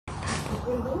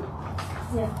Will do?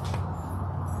 Yeah.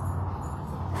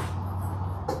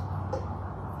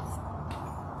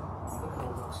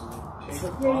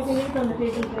 Yeah, you can leave it on the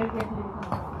table, right?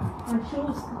 And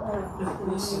shoes.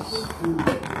 This is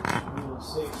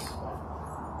 6.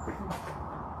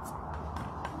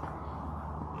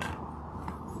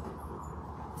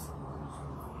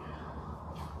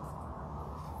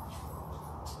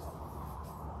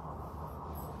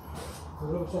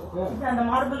 அந்த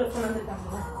marble கொண்டு வந்துட்டாங்க.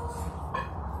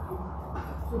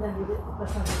 இதான் இது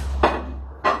பிரச்சனை.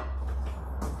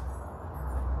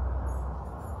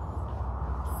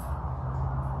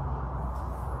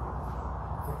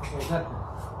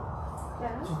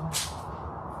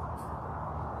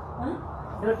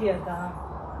 ரொட்டியா இருக்கா?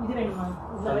 இது வேணுமா?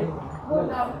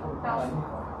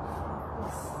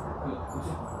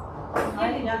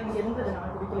 நான் இங்க இருந்தது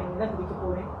நான் குடிக்கல, இங்க தான் குடிக்க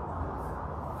போறேன்.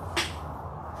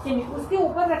 उसके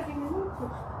ऊपर रखेंगे ना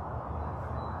कुछ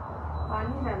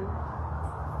पानी डालना,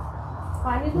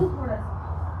 पानी दो थोड़ा सा.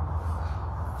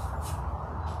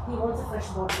 He wants a fresh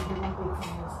bottle. He won't take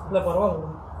from us. இல்லை பரவாயில்ல.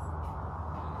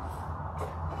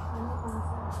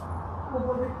 वो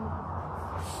बोले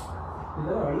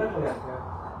இதெல்லாம் வெள்ளக்கலையா இருக்கா?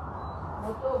 वो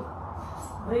तो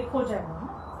ब्रेक हो जाएगा ना.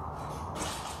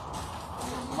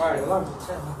 இதெல்லாம்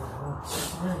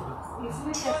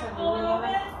इसलिए कैसा नहीं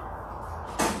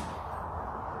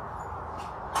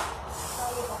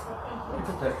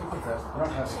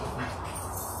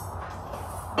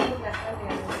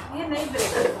ये नहीं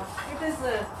ब्रेक होगा. इट इज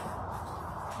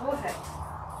वो है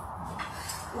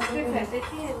उसके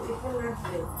देखिए इट विल नॉट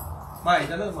ब्रेक. மா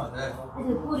இதெல்லாம் மா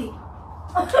இது பூரி.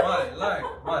 மா எல்லாம்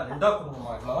மா ரெண்டா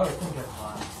கொடுங்கம்மா. எல்லாம் எடுத்துங்கம்மா.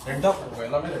 ரெண்டா கொடுங்க.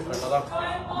 எல்லாமே ரெண்டா தான்.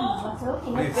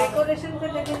 डेकोरेशन के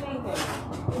लिए नहीं है.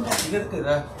 இது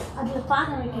இருக்குதா? அது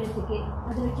பானை வைக்கிறதுக்கு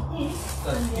அது வச்சிட்டு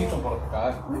தீர்த்தம் போடுறதுக்கா?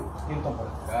 தீர்த்தம்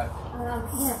போடுறதுக்கா?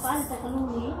 இந்த பால் தக்கணும்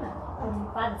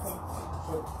பாதத்தை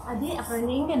அது அப்புறம்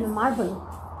நீங்க இந்த மார்பிள்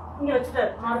இங்க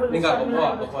வச்சிட்டாரு. மார்பிள் நீங்க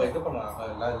அப்போ இது பண்ணலாம்.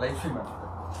 லைவ் ஸ்ட்ரீம் பண்ணுங்க.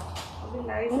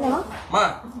 என்னமா மா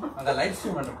அந்த live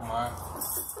stream பண்ணுங்கம்மா.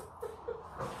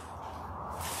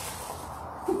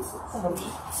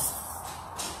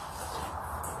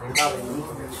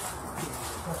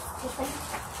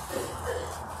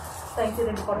 Thank you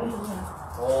ready cording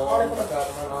ओम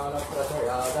कर्मणान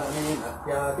प्रचयादने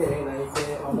नत्यादेनैके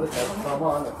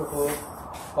अमृतसमानकुतो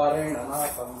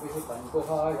परेणनाकं विहितं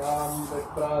गुहायां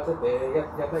विप्राजते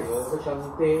यत्यतयो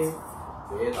विशन्ते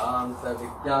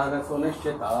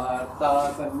वेदान्तविज्ञानसुनिश्चितार्था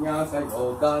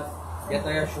सन्न्यासयोगात्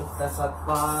यतय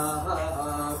शुद्धसत्त्वाः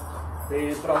ते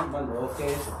ब्रह्मलोके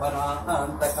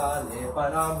परान्तकाले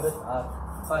परामृतात्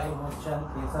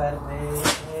परिमुच्यन्ति सर्वे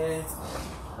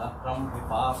तत्रं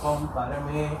विपापं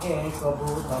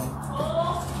परमेश्वभूतं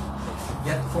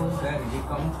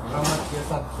यत्पुण्डरीकं प्रमथ्य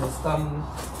सत्पुस्तं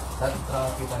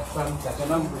तत्रापि दक्षं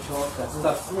चकनं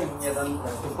विशोकस्तस्मिन्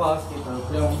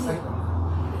यदन्तुपास्थितव्यं सकम्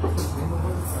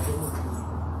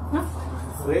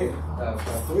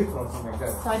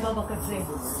साई बाबा का ट्रे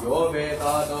यो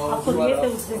वेदादौ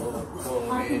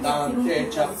वेदान्ते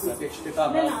च प्रतिष्ठितः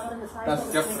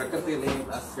तस्य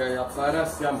प्रकृतिलीनस्य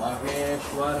परस्य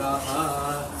महेश्वरः.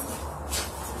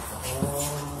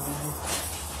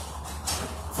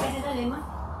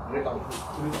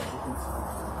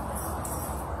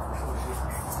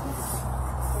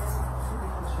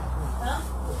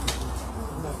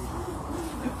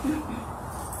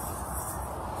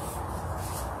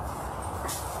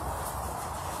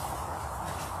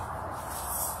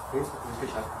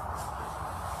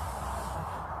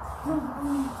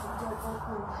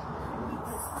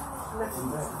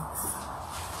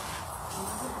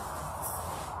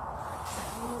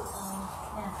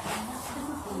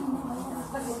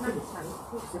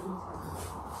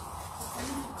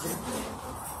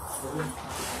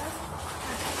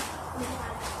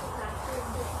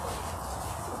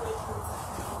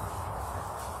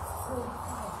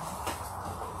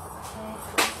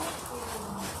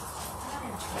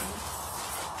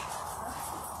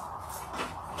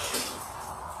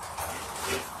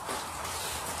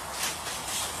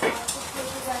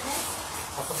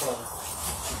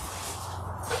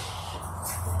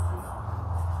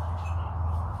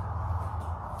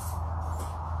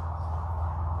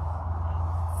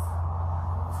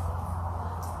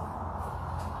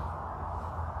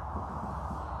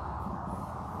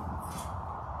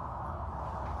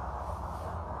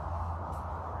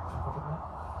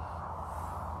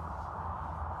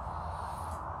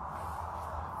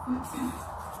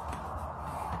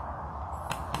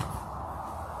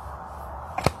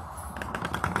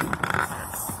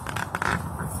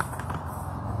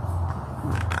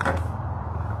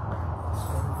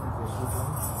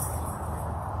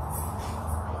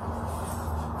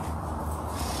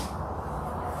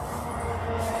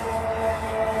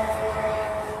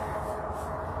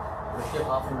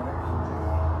 half a minute.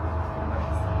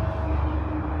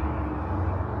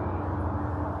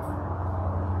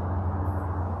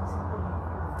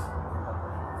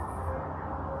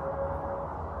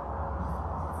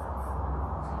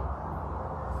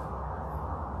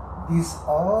 These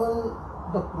all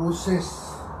the process.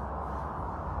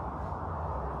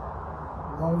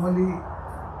 Normally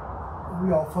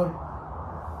we offer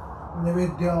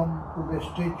Nevedyam to the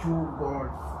statue of God.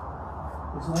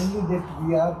 It's only that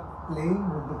we are playing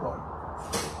with the God.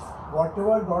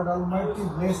 Whatever God Almighty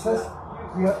blesses,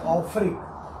 we are offering.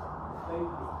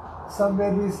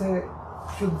 Somewhere we say,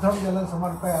 Shuddham Jalam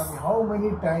Samarpayami. How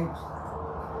many times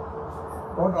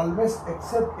God always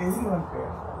accepts everyone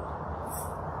prayer.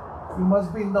 You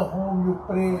must be in the home, you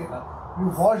pray, you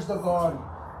watch the God.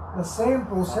 The same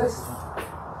process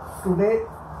today,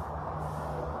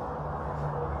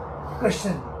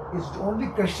 Krishnan Ji. It's only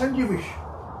Krishnan Ji wish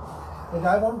that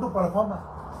I want to perform.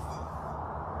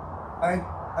 I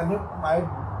have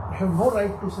no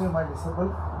right to say my disciple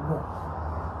no.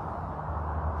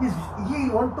 He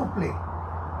want to play.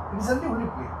 It is only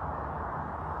play.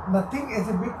 Nothing is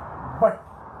a big but.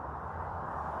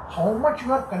 How much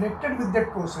you are connected with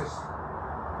that process,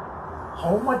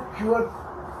 how much your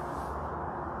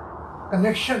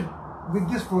connection with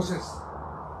this process.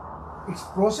 Its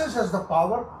process has the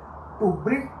power to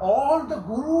bring all the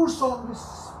gurus on this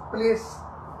place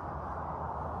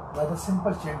by the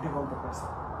simple chanting of the person.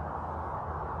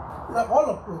 All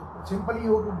of you, simply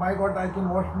you, my God, I can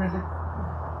wash my leg.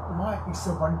 Why? It's a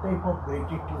one type of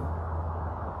gratitude.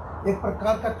 एक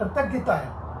प्रकार का कृतज्ञता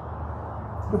है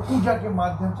जो पूजा के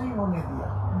माध्यम से इन्होंने दिया।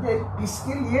 ये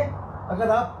इसके लिए अगर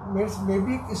आप मे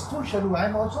बी स्थूल शरीर, I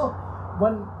am also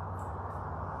one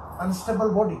unstable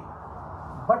body,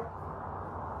 but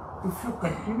if you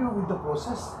continue with the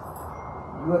process,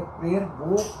 your prayer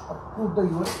go up to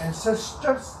your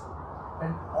ancestors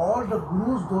and all the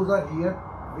gurus, those are here.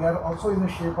 They are also in the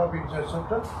shape of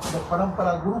ancestors. The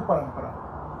parampara, guru parampara,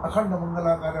 akhanda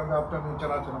mangala karya vyaptam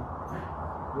characharam.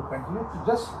 You continue to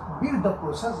just be with the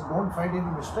process. Don't find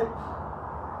any mistake.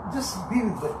 Just be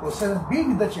with the process and be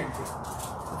with the chanting.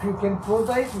 If you can close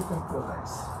the eyes, you can close the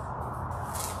eyes.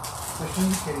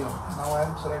 Krishnan, carry on. Now I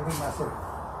am surrendering myself.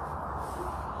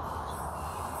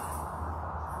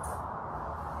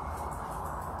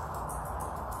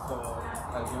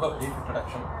 I'll give a brief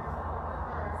introduction.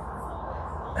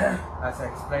 As I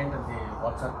explained in the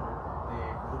WhatsApp group,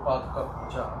 the Paada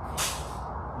Pooja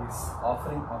is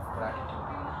offering of gratitude.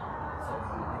 So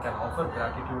we can offer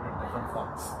gratitude in different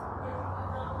forms.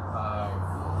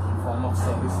 In form of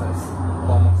services, in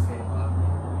form of seva,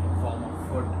 in form of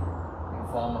food, in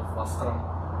form of vastram,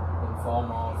 in form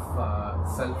of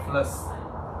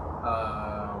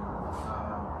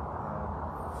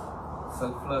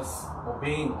selfless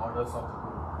obeying orders of the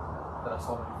Guru. There are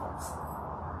so many forms.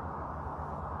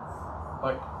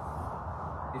 But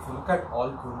if you look at all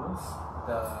Gurus,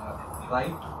 the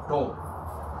right toe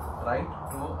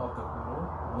of the Guru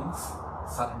means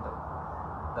surrender.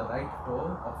 The right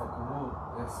toe of a Guru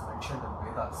is mentioned in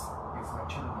Vedas, is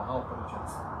mentioned in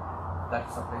Mahapurushans. That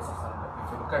is a place of surrender. If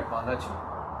you look at Balaji,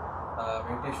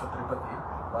 Venkateshwar Tirupati,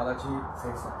 Balaji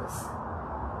says like this.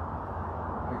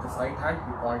 With his right hand,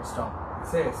 he points down.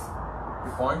 He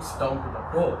points down to the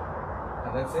toe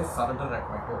and then says, surrender at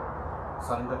my toe.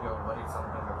 Surrender your worry,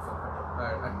 surrender yourself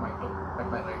at my toe, at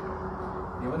my right toe.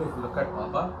 Even if you look at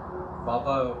Baba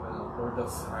will hold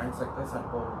his hands like this and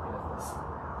toe will be like this.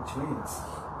 Which means,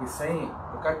 he's saying,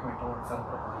 look at my toe and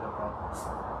surrender all your problems.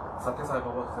 Satya Sai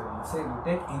Baba said, you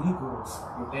take any gurus,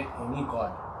 you take any god.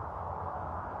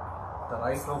 The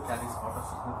right toe carries a lot of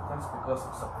significance because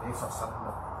it's a place of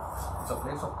surrender. It's a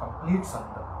place of complete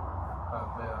surrender.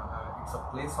 It's a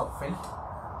place of faith,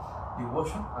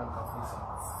 devotion and complete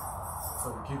surrender. So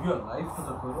you give your life to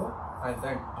the Guru and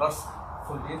then trust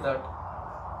fully that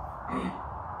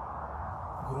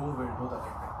Guru will do the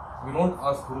right thing. We don't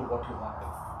ask Guru what you want.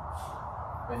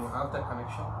 When you have that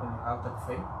connection, when you have that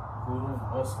faith, Guru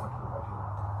knows what you want.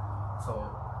 So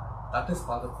that is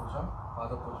Paada Pooja.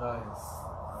 Paada Pooja is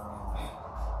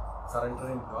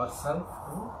surrendering yourself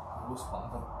to Guru's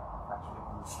Padam, actually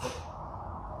Guru's foot.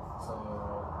 So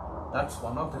that's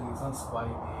one of the reasons why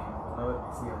whenever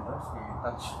we see elders, we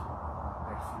touch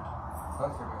their feet.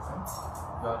 First, it makes sense.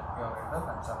 Your elder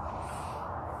and surrender.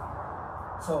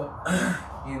 So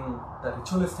in the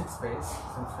ritualistic space,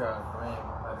 since we are doing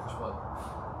a ritual,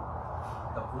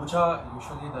 the puja,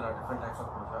 usually there are different types of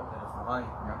puja. There is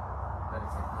Mahayajna, there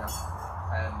is Yajna,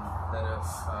 and there is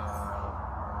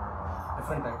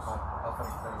different types of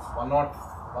offerings. There is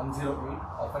 108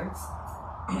 offerings.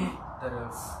 There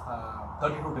is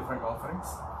 32 different offerings,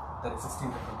 there is 16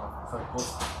 different offerings.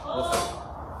 So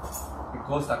it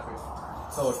goes that way.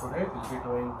 So today we'll be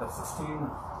doing the 16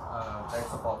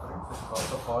 types of offerings, which is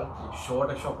also called the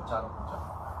Shodasha Upachara Puja.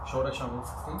 Shodasha means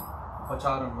 16,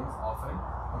 Upachara means offering,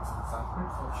 it's in Sanskrit,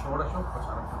 so Shodasha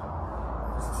Upachara Puja.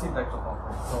 16 types of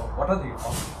offerings. So what are the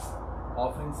offerings?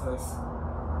 Offerings is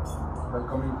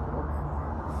welcoming Guru,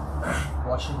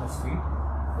 washing his feet,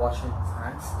 washing his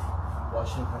hands,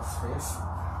 washing his face,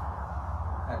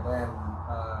 and then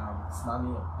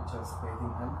Snani, which is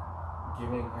bathing him,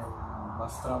 giving him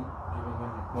Vastram, giving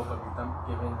him Yagmopavitam,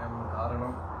 giving him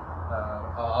Dharanam,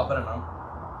 Abharanam.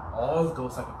 All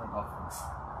those are different offerings.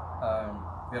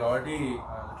 We're already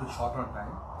a little short on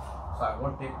time, so I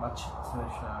won't take much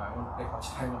explanation. I won't take much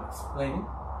time in explaining.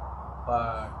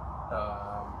 But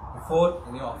before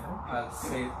any offering, I'll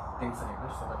say things in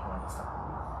English so that you understand.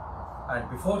 And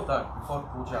before that, before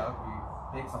puja, we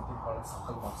take something called a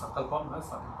sankalpam. Sankalpam is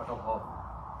nothing but a verb.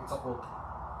 It's a oath.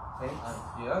 Saying I'm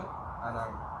here and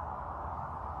I'm.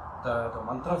 The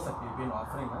mantras that we've been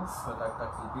offering us, so that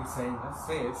we'll be saying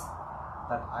says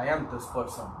that I am this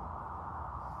person.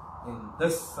 In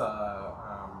this,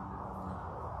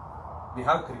 we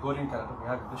have Gregorian calendar, we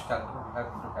have English calendar, we have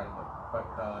Hindu calendar, but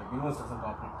universe doesn't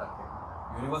operate that way.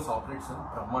 Universe operates in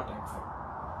Brahma time frame.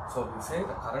 So we say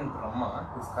the current Brahma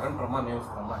name is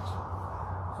Brahma actually.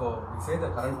 So we say the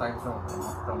current time frame of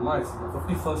Brahma is the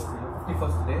 51st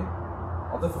day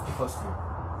of the 51st year.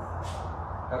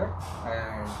 Correct?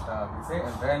 And we say,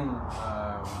 and then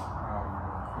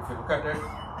if you look at it,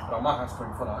 Brahma has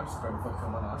 24 hours, 24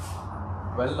 human hours.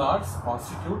 12 hours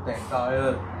constitute the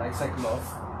entire life cycle of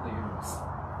the universe.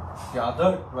 The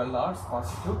other 12 hours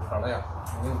constitute Pralaya,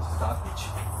 which is dark age.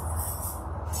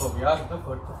 So we are in the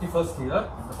 51st year,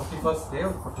 the 51st day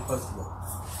of the 51st year.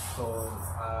 So,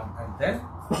 and then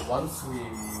once we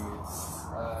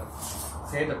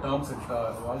say the terms,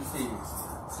 once we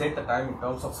state the time in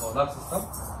terms of solar system,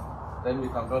 then we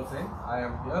come down saying, I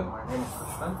am here, my name is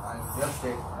Krishnan, I am here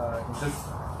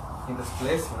in this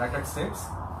place, United States,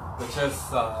 which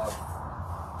is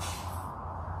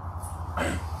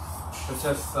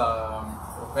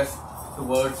west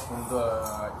towards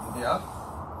India,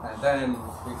 and then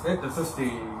we say this is the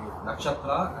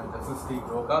nakshatra and this is the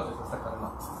yoga, this is the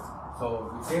karma. So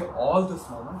we say all these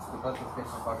moments because this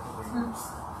gets recorded in the universe.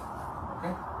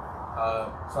 Okay?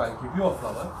 So I'll give you a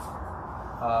flower.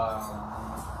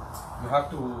 You have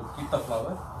to keep the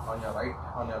flower on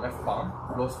your left palm,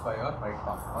 close by your right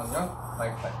palm, on your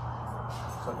right side.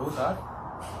 So do that.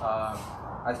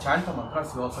 I'll chant the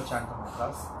mantras. You also chant the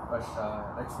mantras, but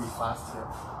let's be fast here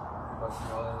because we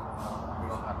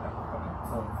don't have that. Okay?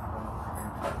 So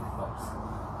flowers.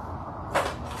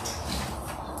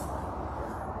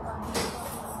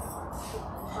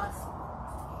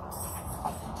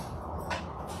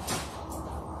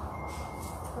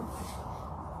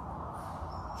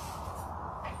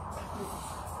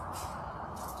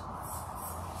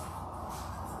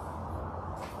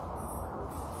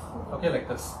 Okay, like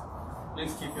this.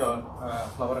 Please keep your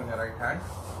flower in your right hand,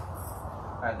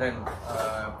 and then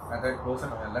close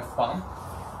it on your left palm,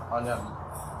 on your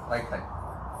right side.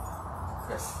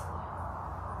 Yes.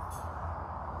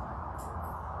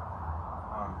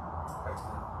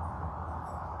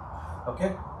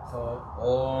 Okay. So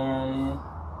Om.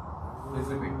 Please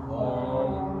repeat.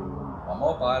 Om.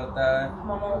 Mamo Bharata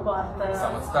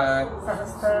Samasta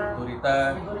Durita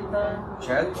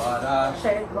Shayadvara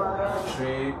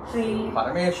Shri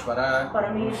Parameshwara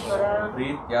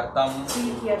Prityartam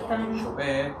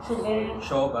Shubhe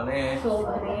Shobhane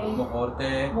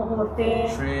Muhurte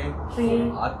Shri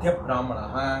Adhya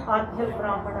Brahmanaha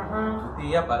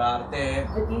Dutiya Pararte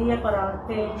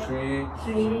Shri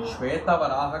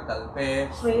Shvetavaraha Kalpe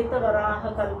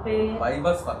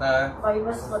Vaivasvata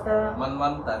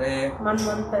Manvantare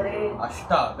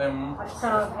Ashtabhim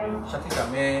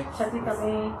Shatitame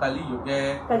Kali Yuge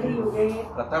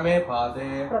Pratame Pade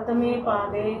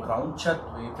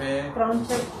Kraunchatdvipe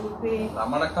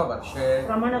Ramanaka Varshe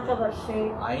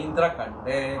Aindra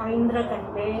Kande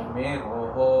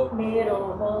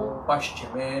Meroho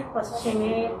Paschime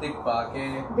Dikpake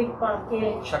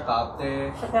Shakabde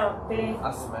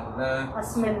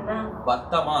Asminna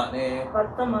Vartamane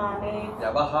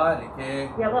Vyavaharike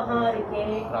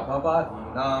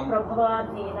Prabhavadinam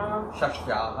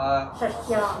Shashyaha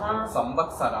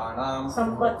Samvatsarana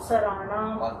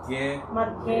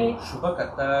Madhye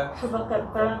Shubhakata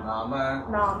Nama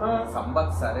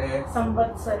Samvatsare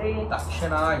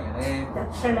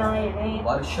Dakshinayane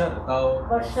Varsharutau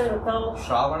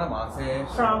Shravana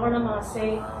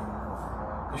Mase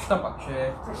कृष्णपक्षे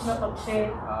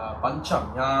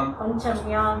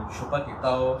पंचम्यां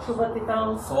शुभतिथौ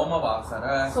सोमवासर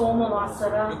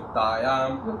युक्तायां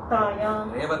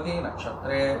Revati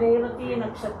नक्षत्रे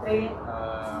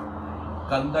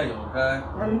गंधयोग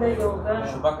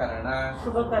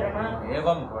Shubhkaran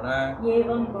एवं गुण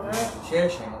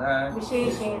विशेषेण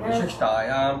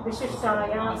विशिष्टायां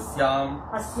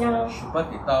अस्यां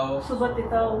शुभतिथौ.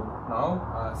 Now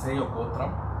say your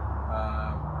gotram.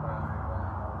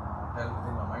 Tell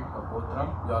within your mind your gotram,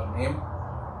 your name.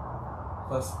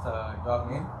 First your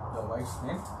name, your wife's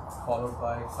name, followed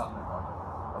by son and daughter.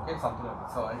 Okay, something like that.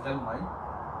 So I'll tell mine.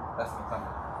 That's my son.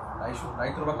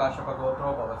 Naitruva Kashyapa Gotro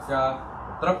Bhavasya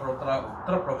उत्तर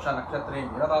प्रोक्ष नक्षत्रे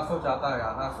मीनरासो जाता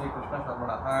याः श्री कृष्ण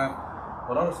शर्मणः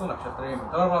पुनर्वसु नक्षत्रे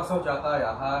मिथुनरासो जाता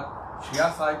याः श्रिया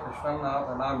साई कृष्णन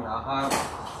नाम याः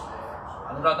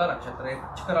अनुराधा नक्षत्रे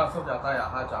वृश्चिकरासो जाता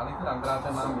याः जानकी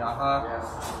रंगराजन नाम याः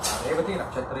रेवती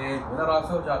नक्षत्रे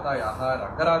मीनरासो जाता याः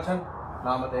Rangarajan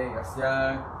नामधेयस्य.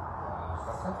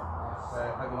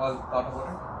 Have you all thought about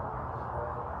it?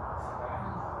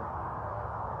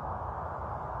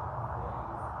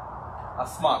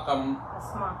 अस्माकं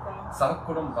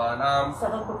सहकुटुम्बानां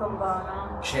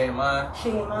क्षेम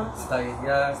स्थैर्य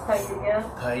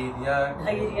धैर्य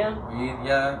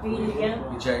वीर्य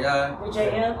विजय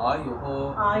आयुः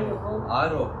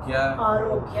आरोग्य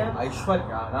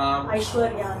ऐश्वर्याणाम्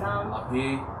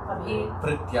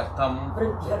अभिवृद्ध्यर्थं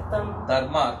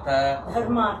धर्मार्थ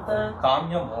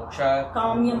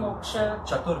काम्यमोक्ष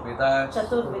चतुर्विध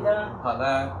फल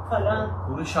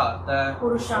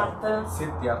पुरुषार्थ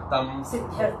सिद्ध्यर्थं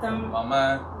मम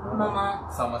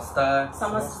समस्त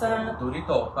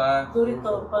दुरितोप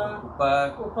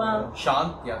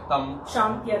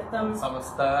शान्त्यर्थं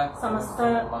समस्त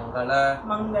मंगल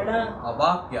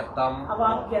अवाप्यर्थं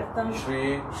श्री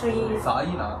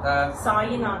साईनाथ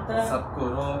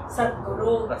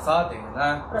सद्गुरु प्रसादेन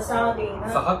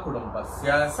सह कुटुम्बस्य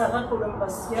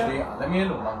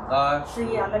श्री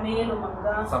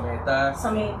अलमेलुमंगा समेत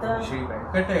श्री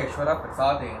वेंकटेश्वर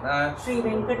प्रसादेन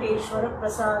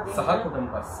सह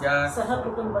कुटुम्बस्य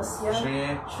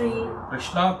श्री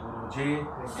कृष्णा गुरुजी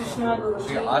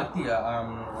श्री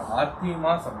आरती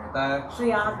मां समेत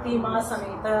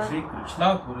श्री कृष्णा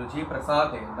गुरुजी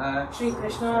प्रसादेन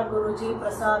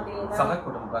सह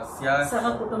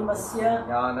कुटुम्बस्य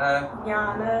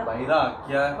ज्ञान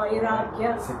वैराग्य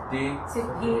सिद्धि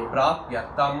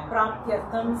प्राप्त्यर्थं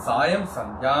सायं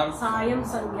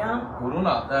संध्यां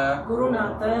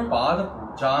गुरुनाथ पाद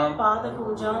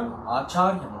पूजां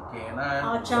आचार्यमुखेन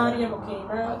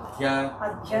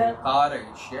अद्य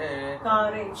कारयिष्ये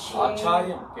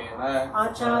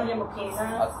आचार्यमुखेन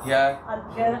अद्य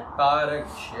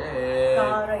कारयिष्ये.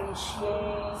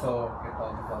 So get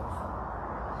all the flowers.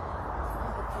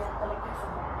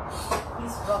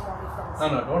 Please drop all the flowers.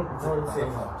 No, don't say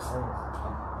flowers.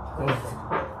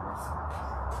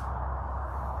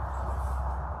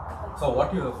 So what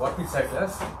we said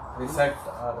is, we said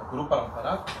the Guru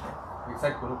Parampara. We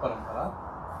said Guru Parampara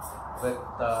with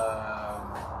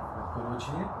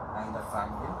Guruji and the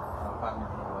family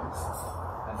members,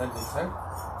 and then we said,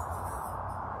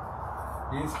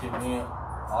 please give me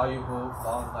Ayuhu,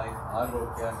 long life,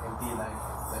 Arogya, healthy life,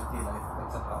 wealthy life,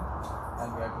 etc. And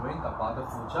we are doing the Paada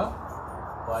Pooja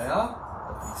via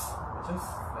the priest, which is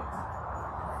like that.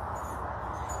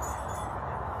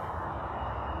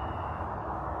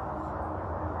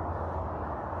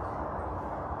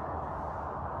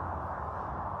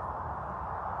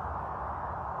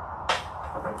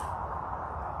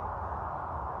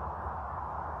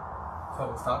 So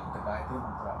we start with the Gayatri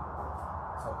Mantra.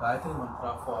 So Gayatri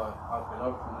Mantra for our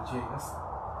beloved Guruji is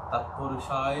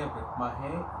Tatpurushaya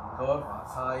Vidmahe Indor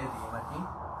Vasaya Dhimahi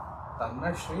Tanna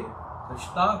Shri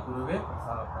Krishna Guruve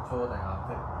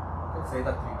Prachodayate. Okay, say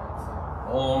that 3 times.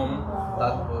 Om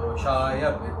Tatpurushaya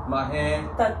Vidmahe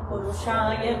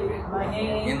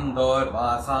Indor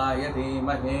Vasaya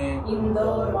Dhimahe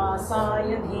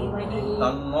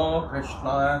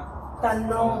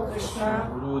Tanno Krishna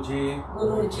Guruji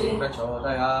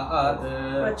Prachodayat.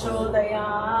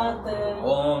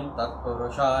 Om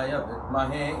Tatpurushaya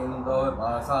Vidmahe Indor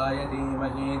Vasaya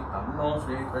Dhimahi Tanno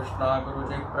Shri Krishna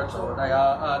Guruji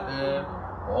Prachodayat.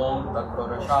 Om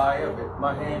Tatpurushaya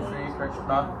Vidmahe Shri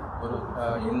Krishna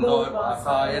Indor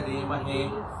Vasaya Dhimahi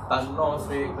Tanno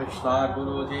Shri Krishna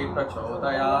Guruji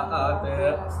Prachodayat.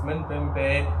 Asmin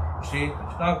Bimbe Shri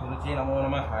Krishna Guruji Namo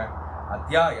Namaha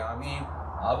Adhyayami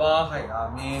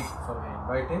Avahayami. So we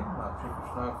invite him, Shri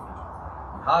Krishna Guruji.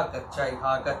 Iha gaccha,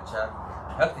 iha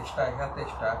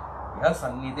tishta, iha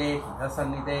sannidehi,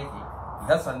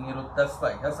 iha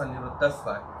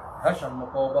sanniruddhasva,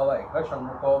 षण्मुखो भव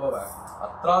षण्मुखो भव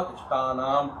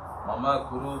अत्रातिष्ठानां मम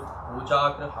गुरु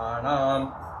पूजागृहाणाम्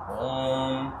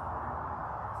ॐ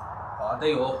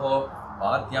पादयोः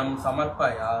पाद्यं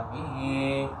समर्पयामि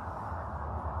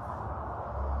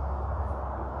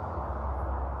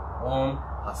ॐ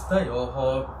हस्तयोः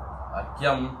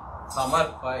अर्घ्यं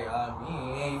समर्पयामि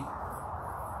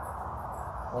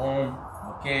ॐ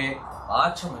मुखे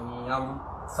आचमनीयं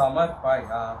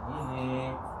समर्पयामि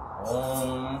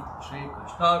ॐ श्री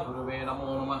कृष्ण गुरुवे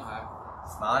नमो नमः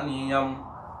स्नानीयं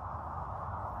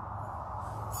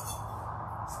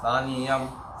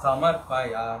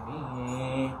समर्पयामि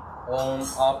ॐ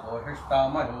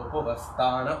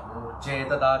आपोहिष्टामयोपवस्थान ऊर्जे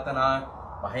ददातना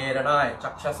महेरणाय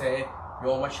चक्षसे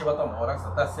व्योम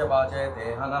शिवतमोरसतस्य वाचे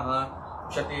देहनः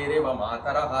उषतीरिव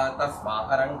मातरः तस्मा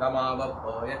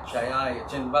अरङ्गमावभो यक्षयाय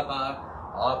चिन्वता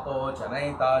आपो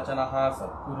जनयिता जनः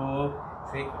सद्गुरु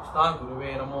श्री कृष्ण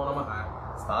गुरुवे नमो नमः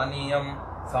स्थानीयं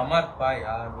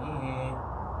समर्पयामि.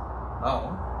 Now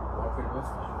what we do is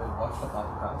we will wash the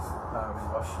padukas, we'll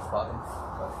wash his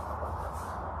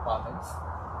padas.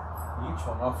 Each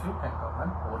one of you can come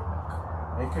and hold milk.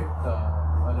 Make it a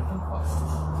little faster.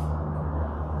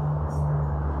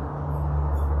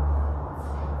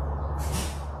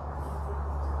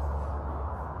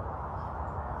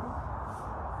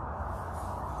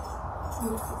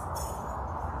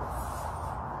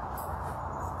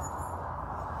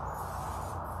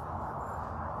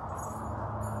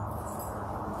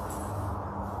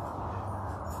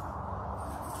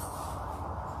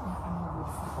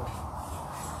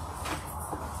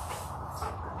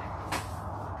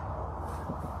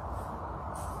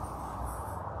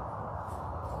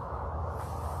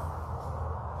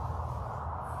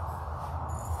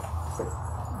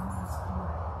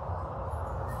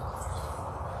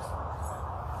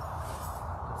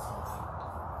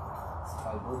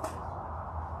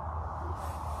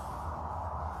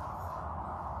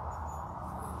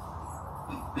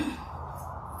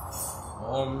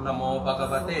 ओम नमो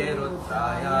भगवते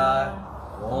रुद्राय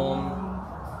ओम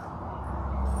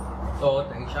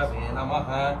तोतैषवे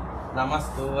नमः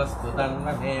नमस्तु वस्तु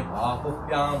तन्महे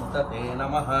बाहुभ्यां तते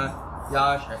नमः या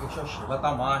शैषु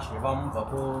शिवतमा शिवं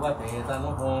बभूवते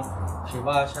तनुः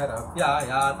शिवा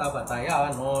शरव्याया तव तया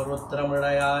नो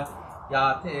रुद्रमृडया या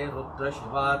ते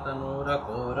रुद्रशिवा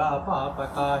तनूरघोरा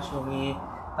पापकाशिनी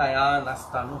तया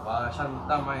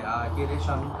नस्तनुपाशन्तमया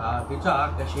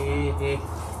गिरिशन्ताभिचाकशीः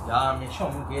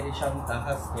यामिषुं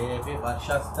गिरिशन्तहस्ते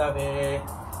विवर्षस्तवे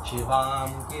शिवां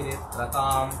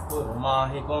गिरित्रतां कुरु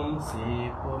माहि पुंसि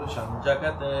पुरुषं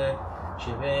जगत्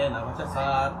शिवेन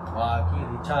वचसा त्वा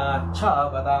गिरिचाच्छा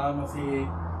वदामसि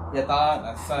यथा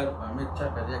नः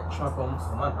सर्वमिच्छकर्यक्ष्मकुं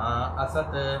सुमना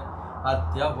असत्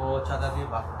अद्य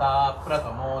वोचदधिवक्ता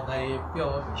प्रथमो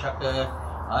दैव्योऽभिषक्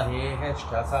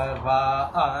अहेश्च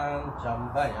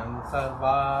सर्वाञ्चम्भयन्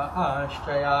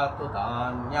सर्वाश्चयातु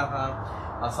धान्यः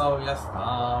असौ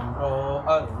यस्ताम्रो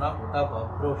अरुण उत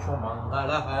बभ्रुषु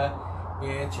मङ्गलः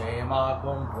ये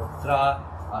चेमागुं रुद्रा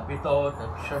अपितो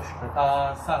दिक्षुश्रुता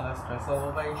सहस्रसो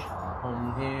वैशाखुं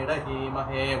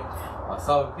हीडहीमहे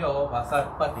असौव्यो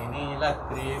वसर्पति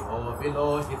नीलग्रीवो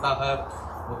विलोहितः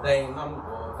उदैनं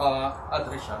गोपा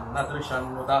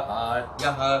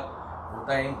अदृशन्नदृशन्नुदहार्यः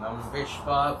उदैनं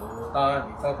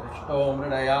विश्वाभूतानि सदृष्टो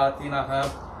मृडयातिनः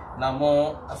नमो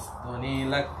अस्तु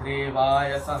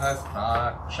नीलग्रीवाय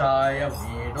सहस्राक्षाय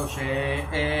मीडुषे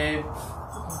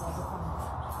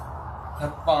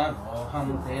तत्पानोऽहं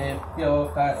तेभ्यो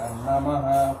करं नमः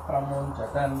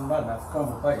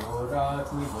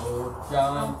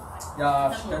प्रमुञ्चतन्वनस्कमुपयोराग्निभूत्यां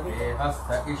याष्टते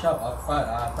हस्त इषवः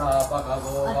पराता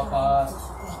भगवो वपात्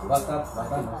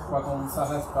वतत्वतनुस्वकुं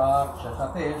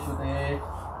सहस्राक्षशतेषु ते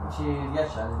निशीर्य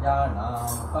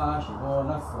शल्यानां काशिनो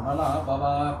न सुमना भव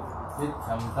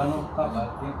विद्धं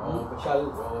धनुःखवर्धिको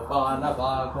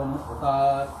विशल्योपानवागुम्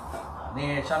उतात्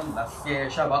नेशं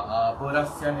नस्येषव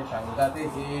आपुरस्य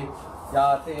निषङ्गतिः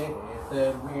याते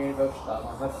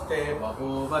हेतिर्मीडुष्टमहस्ते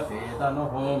बभूव ते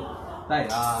धनुः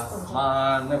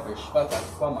तयास्मान्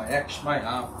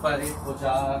विश्वतत्त्वमयक्ष्मया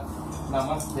परिपूजा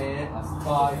नमस्ते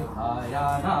हस्तायुधाय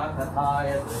नाथाय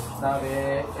कृष्णवे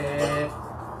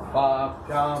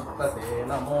पाभ्यां तते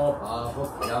नमो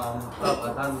बाहुभ्यां तव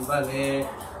धन्वने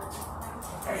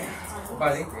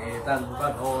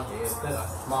परितेतन्वनो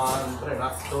हेतिरस्मान्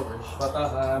गृणक्तु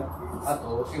विश्वतः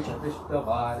अतो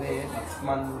इषतिष्ठवारे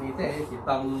अस्मन्निते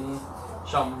हितं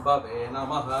शम्भवे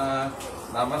नमः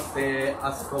नमस्ते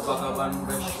अस्तु भगवन्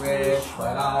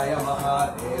विश्वेश्वराय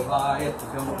महादेवाय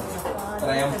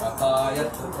त्रयम्बकाय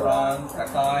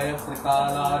त्रिपुरान्तकाय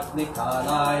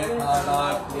त्रिकालाग्निकालाय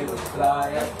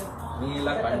कालाग्निरुद्राय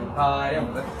नीलकण्ठाय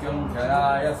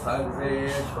मृत्युञ्जयाय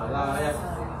सर्वेश्वराय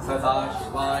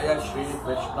सदाशिवाय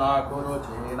श्रीकृष्णा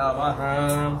गुरुजी नमः।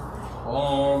 ॐ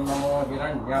नमो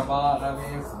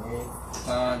हिरण्यपारवेस्मे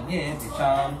कान्ये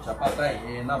दिशां च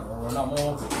पतये नमो नमो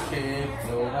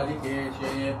वृक्षेभ्यो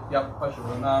हरिकेशेभ्यः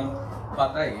पशूनां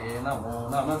पतये नमो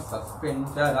नमः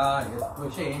सस्मिञ्जराय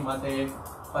श्रीमते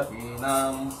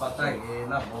पतीनां पतये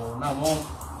नमो नमो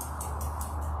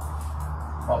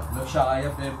पप्लुषाय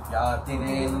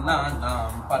विव्यातिने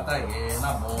नानां पतये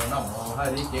नमो नमो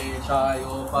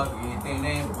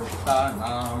हरिकेशायोपवीतिने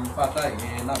पुष्टानां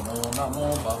पतये नमो नमो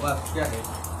भवस्य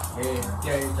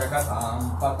हेत्यै जगतां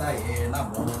पतये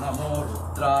नमो नमो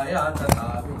रुद्राय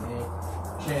तथाविने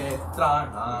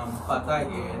क्षेत्राणां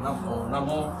पतये नमो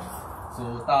नमो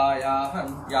सूताय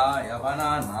हन्त्याय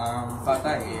वनानां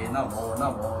पतये नमो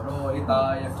नमो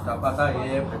रोहिताय च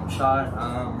पतये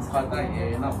वृक्षाणां पतये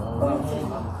नमो नमो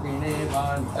मन्त्रिणे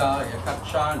वाञ्छाय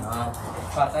कक्षाणां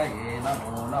पतये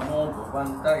नमो नमो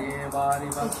भुवन्तये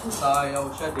वारिवत्साय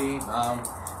औषधीनां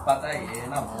पतये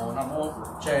नमो नमो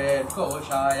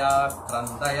उच्चैर्घोषाय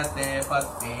क्रन्दयते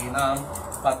पत्नीनां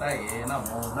पतये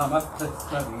नमो नमः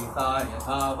कृष्णगीताय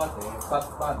धावते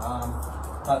पद्मनां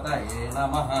पतये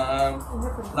नमः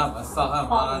नमः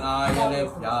सहमानाय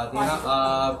व्याधिनः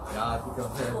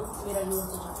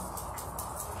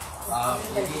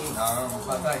व्याधिनां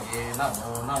पतये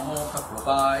नमो नमो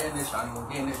ककृपाय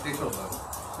निशङ्किने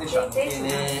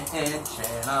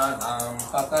क्षेणानां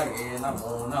पतये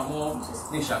नमो नमो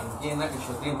निशङ्किन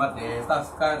श्रुतिमते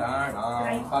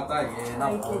तस्कराणां पतये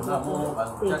नमो नमो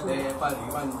वञ्चते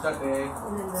परिवञ्चते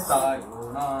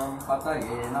सायूनां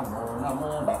पतये नमो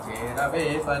नमो निचेरवे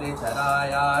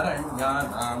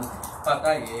परिचरायारण्यानां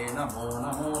पतये नमो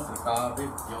नमो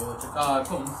कृकाविभ्यो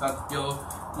चकाकुं सत्यो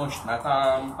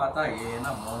मुष्णतां पतये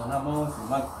नमो नमो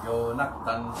सुमभ्यो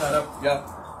नक्तञ्चरभ्य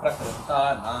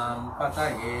प्रकृतानां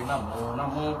पतये नमो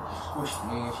नमो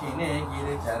उष्णेशिने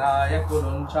गिरिचराय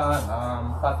कुरुञ्चानां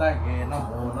पतये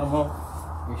नमो नमो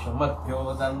विषुमभ्यो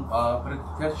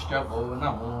दन्वावृद्भ्यश्च वो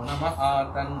नमो नमः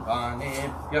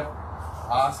आतन्वानेभ्यः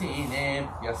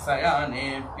आसीनेभ्यः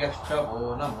शयानेभ्यश्च वो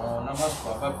नमो नमः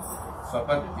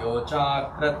स्वपद्भ्यो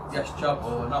चाकृत्यश्च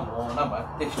वो नमो नमः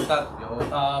तिष्ठद्भ्यो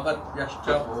तावद्भ्यश्च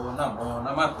वो नमो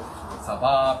नमः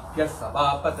सभाभ्यः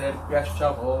सभापतिभ्यश्च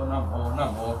वो नमो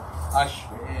नमो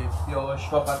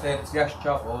अश्वेभ्योऽश्वपतिभ्यश्च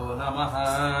वो नमः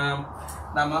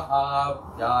नमः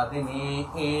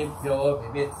आव्यादिनीभ्यो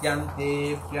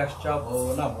विविद्यन्तेभ्यश्च वो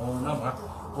नमो नमः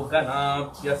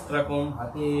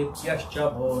पुगनाभ्यस्त्रकुंहतेभ्यश्च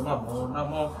वो नमो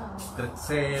नमो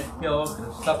कृत्सेभ्यो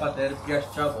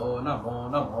कृत्सपतिभ्यश्च वो नमो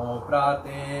नमो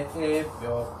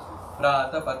प्रातेभ्यो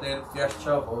प्रातपतिभ्यश्च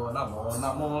वो नमो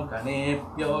नमो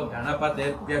गणेभ्यो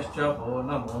गणपतिभ्यश्च वो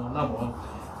नमो नमो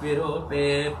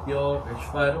विरूपेभ्यो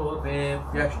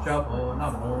विश्वरूपेभ्यश्च वो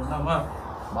नमो नमः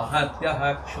महद्भ्यः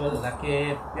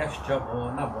क्षुल्लकेभ्यश्च वो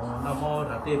नमो नमो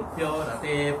रतिभ्यो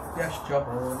रतेभ्यश्च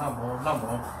वो नमो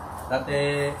नमो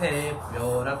रतेभ्यो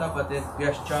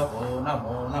रतपतिभ्यश्च वो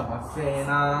नमो नमः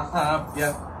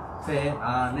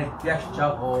सेनानिभ्यश्च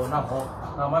वो नमो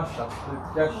नमः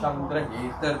शत्रुभ्यः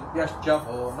संग्रहीतृभ्यश्च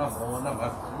वो नमो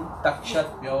नमः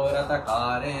तक्षभ्यो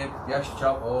रतकारेभ्यश्च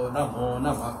वो नमो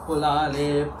नमः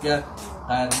कुलालेभ्यः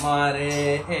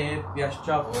कर्मारेभ्यश्च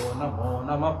वो नमो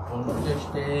नमः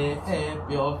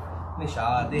पुण्यष्टेभ्यो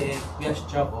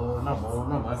निषादेभ्यश्च वो नमो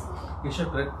नमः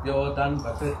इषुकृभ्यो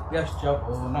तन्वकृभ्यश्च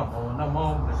वो नमो नमो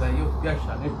मृगयुभ्यः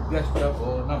शनिभ्यश्च वो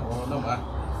नमो नमः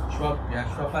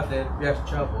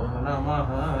श्वभ्यश्वपतिभ्यश्च वो नमः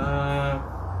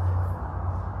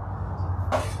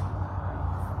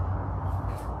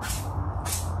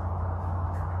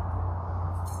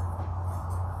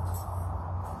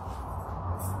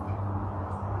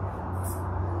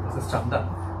This is Chanda.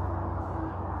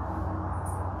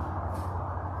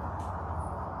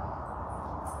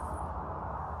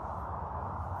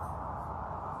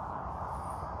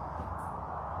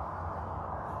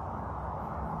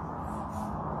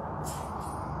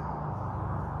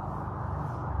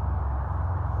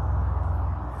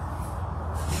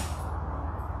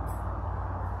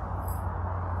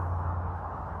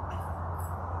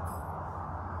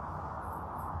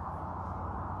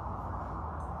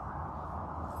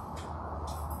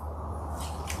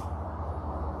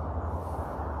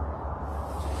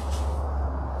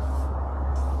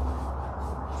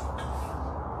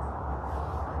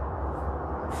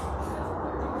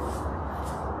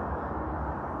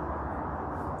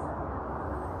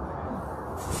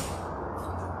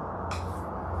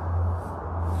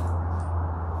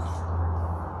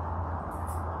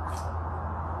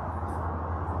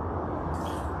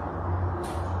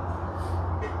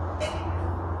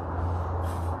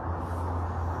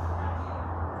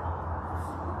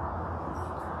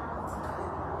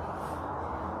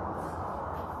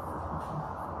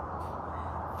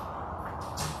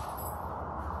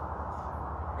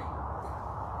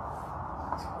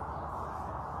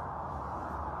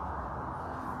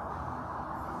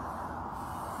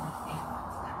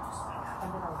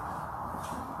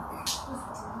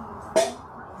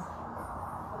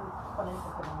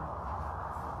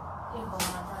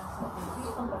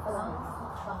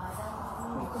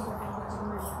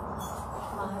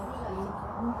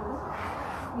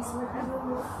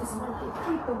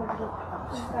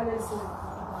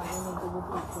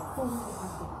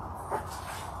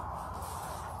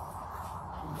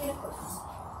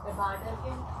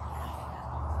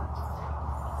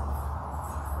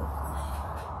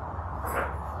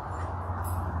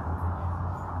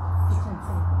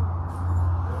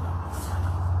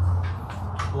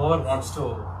 Whoever wants to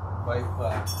wipe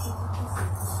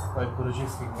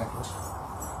Guruji's feet necklace.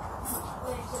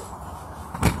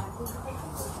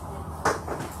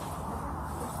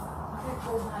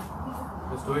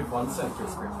 Just do it once and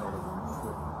just get out.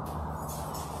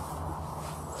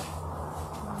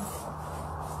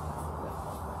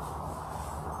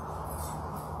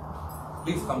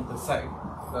 Please come to the side.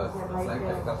 The side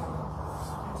like that.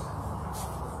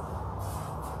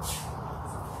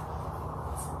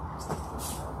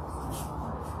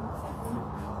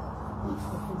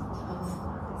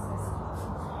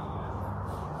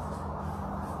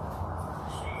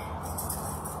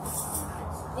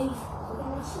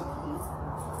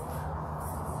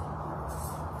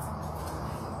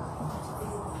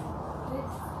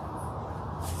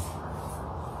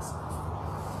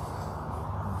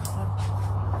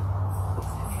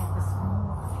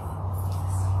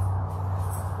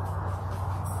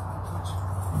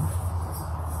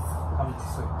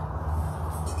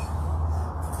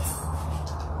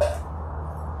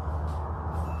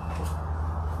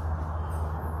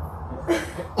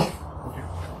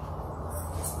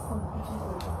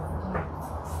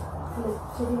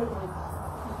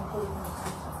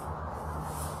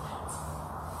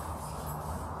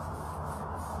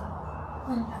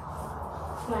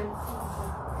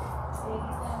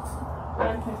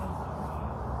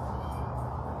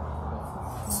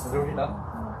 Everybody done?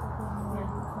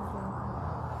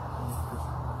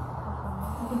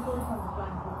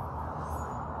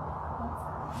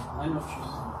 I know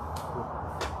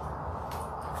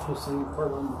she's saying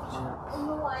Portland.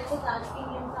 No, I was asking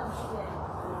him something.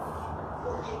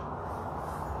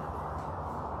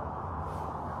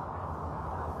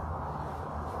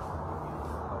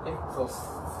 Okay, so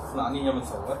Snaniyam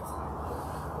is over.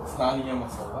 Snaniyam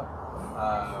is over.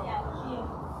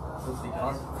 Since we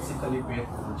cannot physically bathe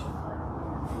Guruji,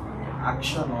 the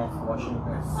action of washing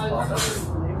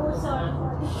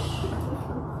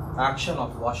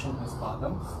his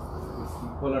padams is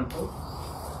equivalent to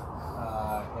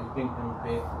helping him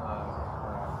bathe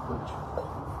Guruji.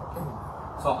 Okay.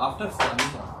 So after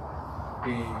Snaniyam,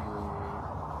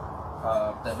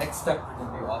 the next step in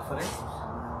the offering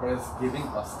is giving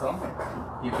vastram,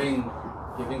 giving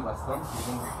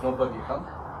Nobhavikam,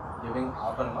 giving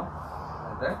Aparna,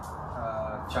 and then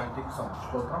chanting some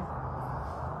shloka,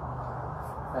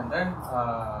 and then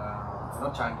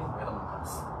chanting Veda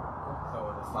mantras. So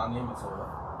the Snaniyam is over.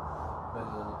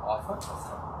 We'll offer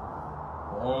vastram.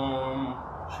 Om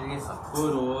Shri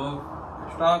Sadguru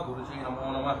Krishna Guruji Namo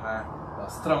Namaha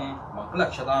Vastram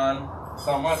Maklakshadan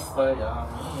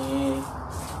Samarpayami.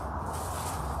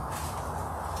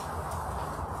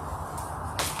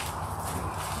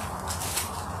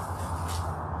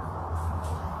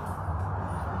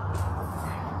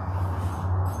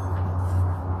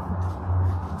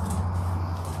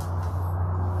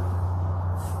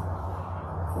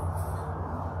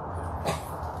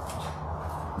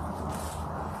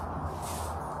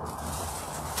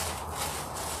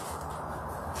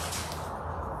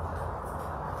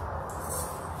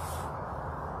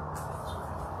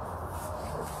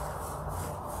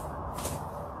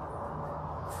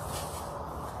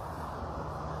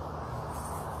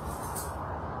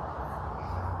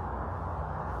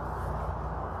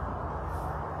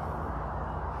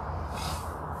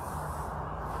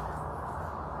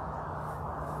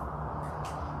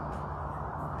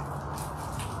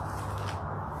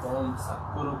 Om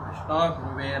Sadguru Krishna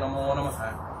Guruve Namo Namaha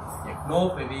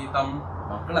Yajnopavitam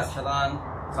Maklakshadan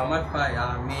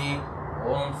Samarpayami.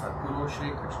 Om Sadguru Shri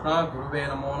Krishna Guruve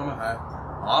Namo Namaha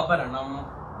Aparanam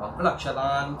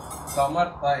Maklakshadan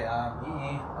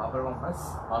Samarpayami. Aparanam has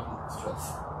stress.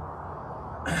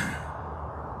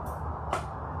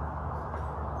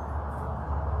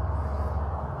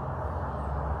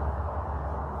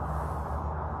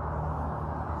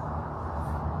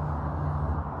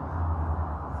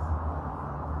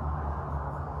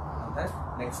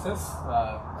 Next is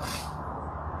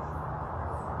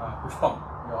Pushpam.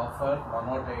 We offer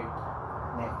 108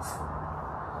 names.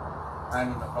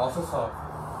 And in the process of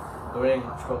doing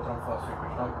Ashtotram for Shri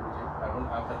Krishna Guruji, I don't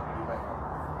have that ready by now.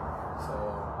 So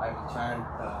I will chant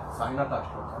Sainata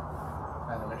Ashtotram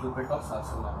and a little bit of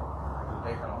Sahasranama. It will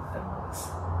take around 10 minutes.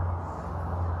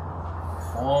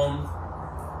 Om.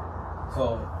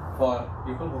 So for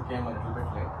people who came a little bit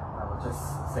late, I will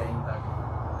just saying that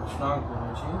Krishna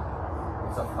Guruji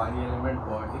is a 5-element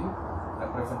body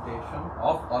representation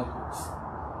of all gurus.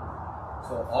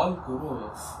 So all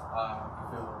gurus are,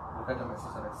 if you look at the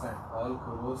message that I sent, all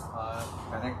gurus are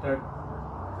connected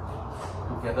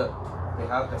together. They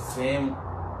have the same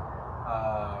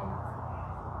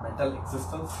mental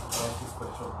existence across the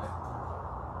spiritual plane.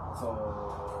 So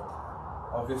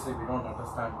obviously we don't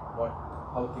understand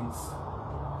how things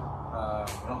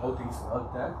work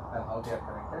there and how they are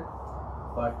connected.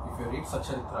 But if you read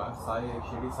Satcharitra,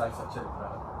 Shri Sai Satcharitra,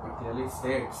 it clearly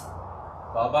states,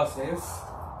 Baba says,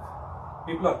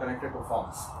 people are connected to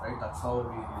forms, right? That's how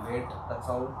we relate, that's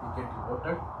how we get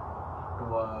devoted to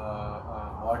a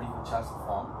body which has a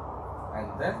form. And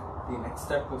then the next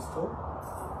step is to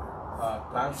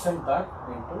transcend that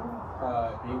into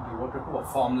being devoted to a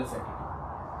formless entity,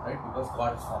 right? Because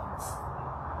God is formless.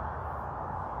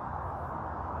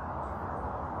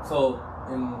 So,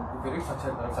 if you read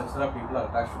Satcharitra, people are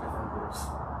attached to different gurus.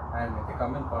 And when they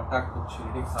come in contact with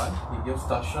Shirdi Sai, he gives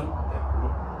darshan of their guru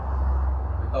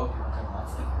without even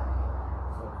asking.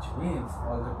 So, which means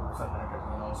all the gurus are connected.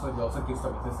 And also, he also gives the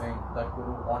message saying that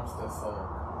guru wants this, so,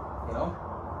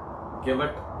 give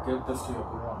this to your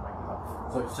guru on my behalf.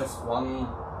 So, it's just one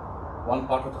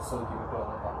part of the soul, give it to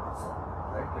another part of the soul.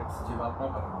 Right? It's Jivatma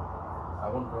Paramatma. I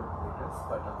won't go into details,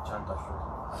 but I'll chant Ashtra.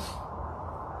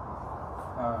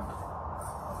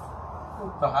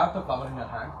 So have the flower in your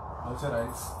hand, close your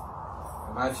eyes,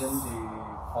 imagine the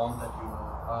form that you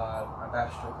are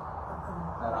attached to,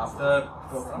 and after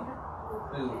program, we'll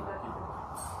keep it.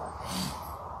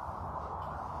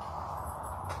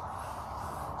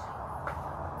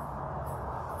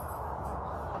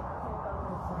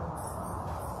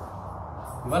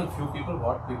 Even few people,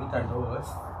 what people can do is,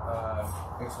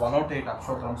 it's 108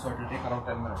 Akshotram, so it will take around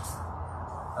 10 minutes.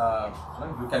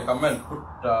 You can come and put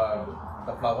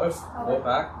the flowers, go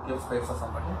back, give space for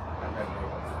somebody, and then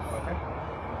okay.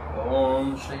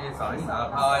 Om Shri Sai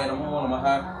Nathaya Namo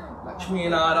Namaha, Lakshmi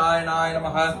Narayanaya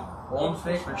Namaha, Om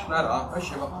Shri Krishna Rama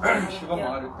Shiva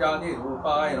Marutyadi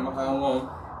Rupaya Namaha, Om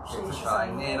Shri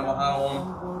Krishnaye Namaha, Om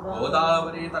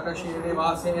Godavari Takashiri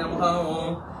Vase Namaha,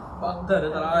 Om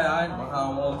Bhaktaradaraya Namaha,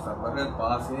 Om Sarvarit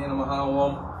Vase Namaha,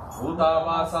 Om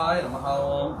Bhutavasaya Namaha,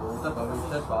 Om Bhuta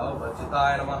Bhavishyat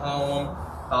Bhavachitaya Namaha, Om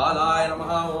Kalaya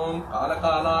Namaha, Om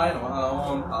Kalakalaya Namaha,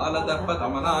 Om Kaladarpa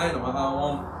Damanaya Namaha,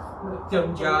 Om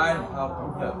Mrityunjaya Namaha,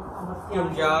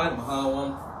 Mrityunjaya Namaha, Om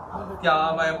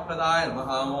Mrityavaya Pradaya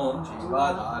Namaha, Om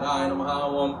Jivadharaya Namaha,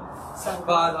 Om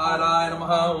Sarvadharaya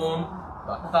Namaha, Om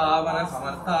Bhaktavana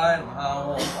Samarthaya Namaha,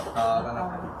 Om Bhaktavana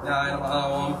Pradhyaya Namaha,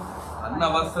 Om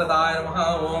Annavasradaya Namaha,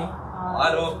 Om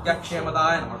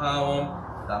Arogyakshemadaya Namaha, Om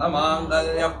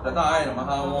Dhanamanghalya Pradaya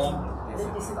Namaha, Om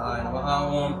Siddhaya Namaha,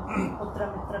 Om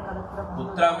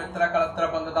Putra Mitra Kalatra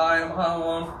Bandadaya Namaha,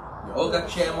 Om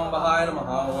Yogakshemam Bahaya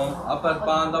Namaha, Om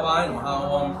Apadbandhavaya Namaha,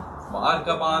 Om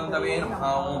Marga Bandhave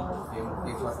Namaha, Om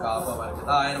Murtikshvarkapa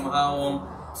Varjitaya Namaha, Om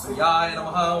Priyaya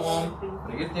Namaha, Om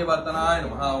Prigiti Vardhanaya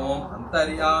Namaha, Om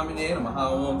Antaryamine Namaha,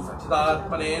 Om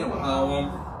Sachidatmane Namaha, Om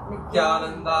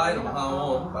Nityanandaya Namaha,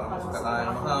 Om Paramasukadaya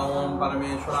Namaha, Om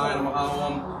Parameshwaraya Namaha,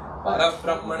 Om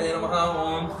Parabrahmane Namaha,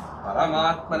 Om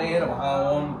Paramatmane Namaha,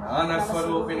 Om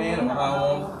Jnanaswarupine Namaha,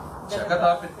 Om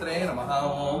Jagatapitre Namaha,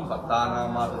 Om Bhaktanam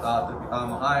Madhudatri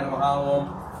Namaha, Om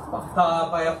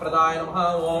Bhaktapaya Pradaya Namaha,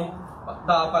 Om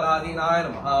Bhaktaparadinaya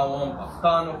Namaha, Om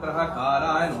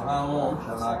Bhaktanugrahakaraya Namaha, Om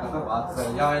Shanakata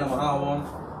Vatsalyaya Namaha, Om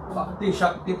Bhakti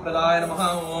Shakti Pradaya Namaha,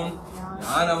 Om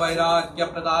Jnana Vairagya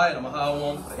Pradaya Namaha,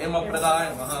 Om Prema Pradaya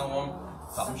Namaha, Om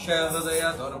Samshaya Hridaya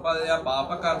Durbalya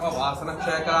Papa Karma Vasana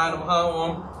Kshayakaya Namaha,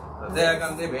 Om Hridaya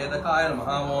Gandhi Vedakaya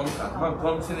Namaha, Om Karma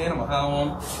Dvamsine Namaha, Om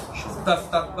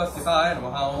Shuddhastattva Sthitaya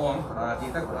Namaha, Om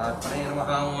Gunatita Gunatmane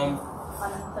Namaha, Om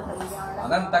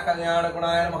Ananta Kalyana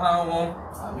Gunaya Namaha, Om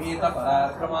Amita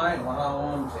Parakramaya Namaha,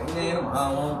 Om Jaine Namaha,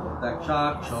 Om Daksha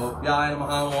Kshopyaya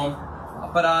Namaha, Om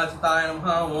Aparajitaya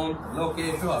Namaha, Om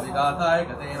Lokeshu Avigataya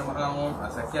Gate Namaha, Om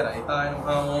Asakya Raitaya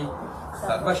Namaha, Om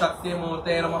Sarva Shakti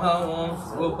Murte Namaha, Om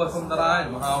Rupa Sundaraya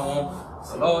Namaha, Om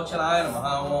Salochanaya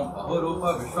Namaha, Om Bahurupa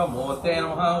Vishwamurte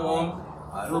Namaha, Om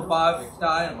Arupa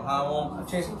Viktaya Namaha, Om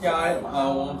Achityaya Namaha,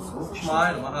 Om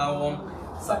Sukshmaya Namaha, Om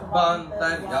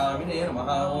Sarvantaryamine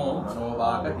Namaha, Om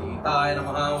Manobhakatitaya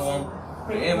Namaha, Om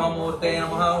Prema Murte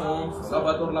Namaha, Om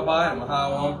Sulabhaturlabhaya Namaha,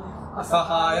 Om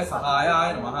Asahaya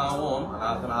Sahaya Namaha, Om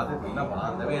Anathanatha Dina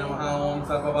Bandhave Namaha, Om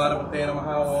Sarvabharapate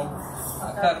Namaha, Om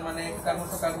Akarmane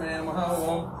Karmasakarmane Namaha,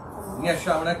 Om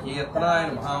Nyashavana Kirtanaya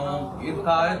Namaha, Om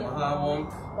Tirthaya Namaha, Om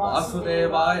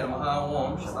Vasudevaya Namaha,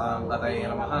 Om Shatangataya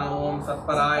Namaha, Om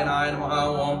Satparayana Namaha,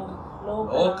 Om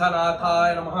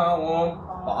Lokanathaya Namaha, Om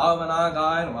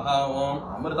पावनागाय नमः ओम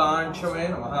अमृतांशवे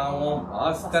नमः ओम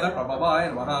भास्कर प्रभवाय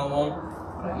नमः ओम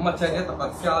ब्रह्मचर्य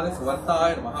तपस्यादि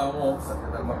सुवर्ताय नमः ओम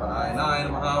सत्यधर्मपरायणाय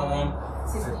नमः ओम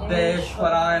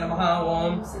सिद्धेश्वराय नमः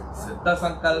ओम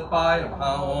सिद्धसंकल्पाय नमः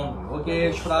ओम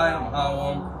योगेश्वराय नमः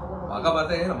ओम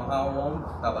भगवते नमः ओम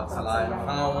भक्तवत्सलाय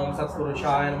नमः ओम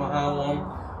सत्पुरुषाय नमः ओम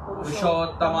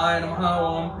पुरुषोत्तमाय नमः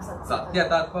ओम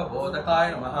सत्यतत्त्वबोधकाय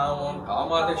नमः ओम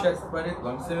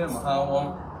कामादिशस्परिध्वंसिने नमः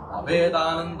ओम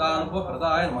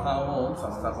अभेदानन्दानुभवप्रदाय नमः ओम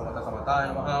संसर्गमतसमताय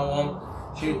नमः ओम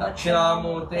श्री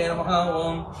दक्षिणामूर्ते नमः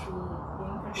ओम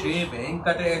श्री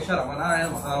वेंकटेशरमणाय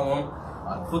नमः ओम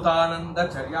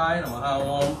अद्भुतानंदचर्याय नमः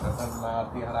ओम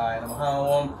प्रसन्नातिहराय नमः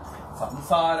ओम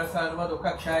संसार सर्व दुख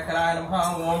क्षयकराय नमः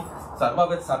ओम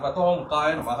सर्वविद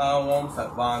सर्वतोमुखाय नमः ओम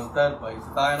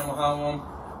सर्वांतर्बहिस्ताय नमः ओम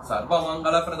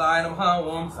सर्वमंगलप्रदाय नमः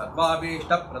ओम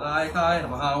सर्वाभीष्टप्रदायकाय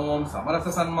नमः ओम समरस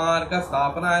सन्मार्ग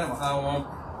स्थापनाय नमः ओम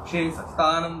श्री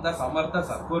सच्चिदानंद समर्थ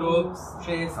सद्गुरु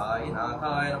श्री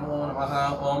साईनाथाय नमो नमः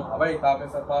ओम अवैताभ्य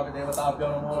सर्वाभ्य देवताभ्यो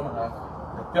नमो नमः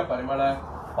नित्य परिमल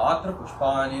पात्र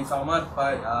पुष्पाणि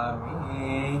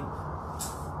समर्पयामि.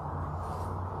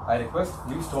 I request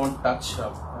please don't touch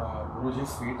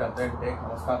Guruji's feet and then take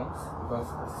namaskarams because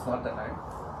this is not the time.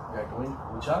 We are doing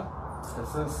puja.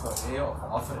 This is a way of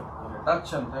offering. When you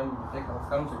touch and then you take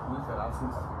namaskarams, it means you are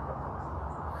asking something from them.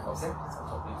 Okay?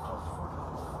 So please don't.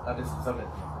 That is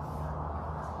reserved.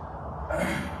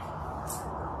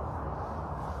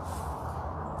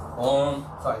 Om.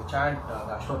 So I chant the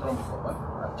Ashtotram is over.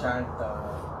 I chant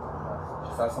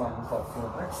Sahasranam for a few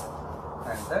minutes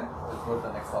and then we'll go to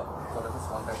the next offering. So this is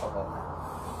one type of offering.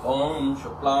 Om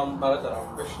Shuklam Bharataram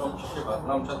Vishnum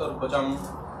Shashivarnam Chaturbhujam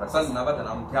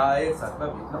Prasannavadanam Dhyaye Sarva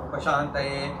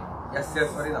Vighnopashantaye Yasya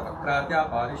Swarinavakratya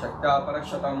Parishakya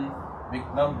Parashatam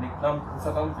Vignam Nignam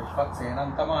Pusatam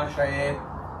Vishvaksenam Tamashaye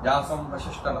Yasam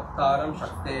Vashishtavaktaram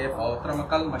Shakte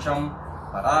Pautramakalmasham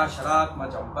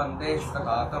Parasharatmajam Pande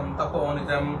Shutakatam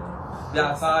Taponijam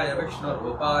Vyasaya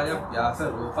Vishnurupaya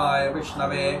Vyasarupaaya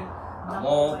Vishnave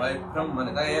Namo Vai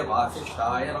Brahmanidaya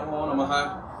Vasishtaya Namo Namaha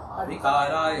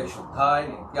Adhikaraya Shuddhaya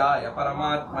Nityaya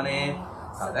Paramatmane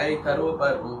Sadaikarupa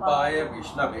Rupaya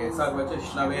Vishnave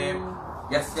Sarvachishnave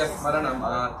Yasya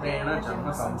Smaranamatrena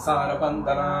Janma Samsara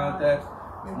Bandhanat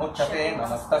Vimuchyate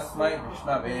Namastasmai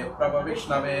Vishnave Prabha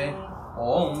Vishnave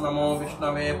Om Namo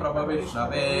Vishnave Prabha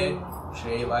Vishnave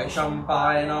Shri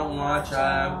Vaishampayana Uvacha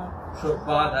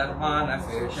Shukva Dharmana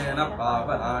Seshena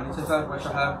Pavanani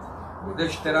Sarvashah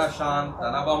Yudhishthira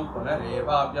Shantanavam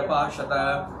Punarevabhyapashata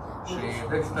Shri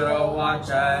Krishna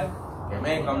Uvacha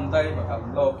Yamekam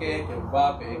Daivatam Loke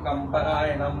Kirvapekam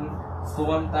Parayanam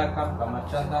Stuvantakam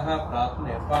Kamachandaha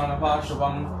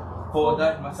Pratnirvanavashubam Ko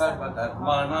Dharma Sarva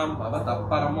Dharmanam Bhavata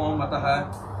Paramo Mataha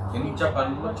Kincha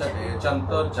Panmuchate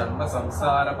Chantur Janma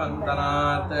Samsara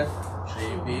Pandanat Shri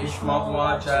Bhishma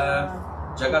Uvacha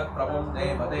Jagat Prabhum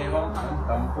Devadevam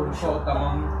Antam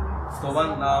Purushottamam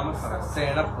Stuvan Nama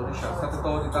Sarasena Purusha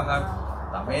Satatoditaha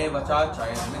Tameva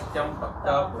Chachayam Nityam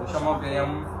Bhakta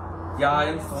Purushamavayam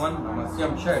Yayam Stuvan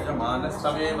Namasyam Shajamanas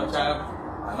Tameva Cha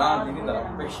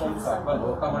Anadinidaram Vishwam Sarva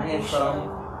Loka Maheshwaram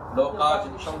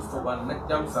Lokajisham Stuvan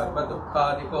Nityam Sarva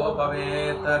Dukkadiko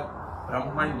Bhavet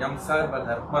Brahmanyam Sarva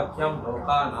Dharmakyam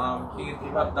Lokanam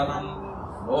Kirtivardhanam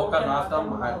Lokanatham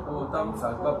Mahatputam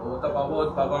Sarva Bhuta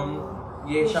Bhavodbhavam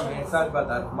Yesha me sarva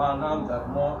dharmanam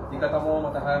dharmo adhikatamo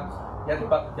matah yad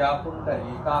bhaktya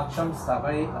pundarikaksham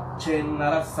savai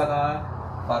achennaras sada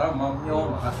paramamyo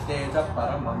mahasteja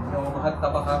paramamyo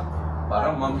mahattapah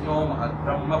paramamyo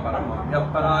mahatbrahma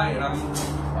paramamyaparayanam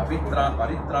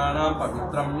paritranam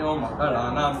pavitramyo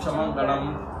mangalanam cha mangalam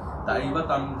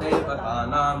daivatam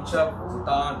devatanam cha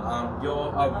bhutanam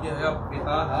yo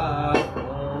avyayapitaha.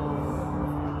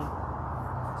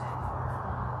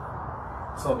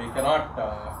 So we cannot,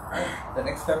 the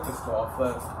next step is to offer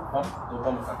Dhupam.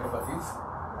 Dhupam is Agarbatis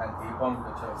and Deepam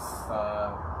which is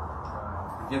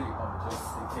Divya Deepam which is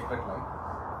the sacred light.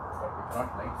 But we cannot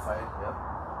light fire here.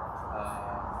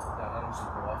 The alarms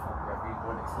will go off and we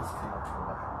don't explicitly not do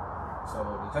that. So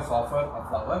we just offer a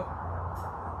flower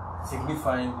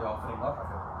signifying the offering of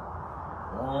Agarbattis.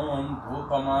 Om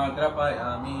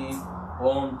Dhupamagrapayami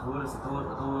Om Dhur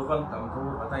Siddhur Vadhurvantam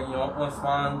Dhurvatayom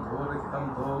Osman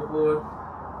Dhurvitam Dhur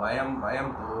Vayam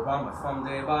Dhurvam Asvam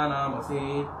Devanamasi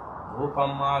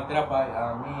Dhupam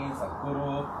Agrapayami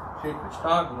Sadguru Shri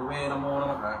Krishna Guruve Namo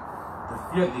Namaha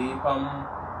Divya Deepam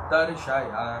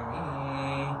Darshayami.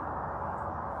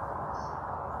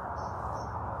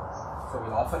 So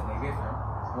we'll offer Naivedyam.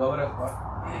 Whoever has got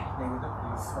Naivedyam,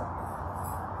 please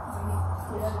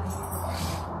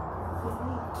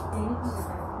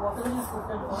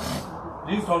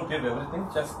Please don't give everything,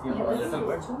 just give a little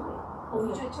bit.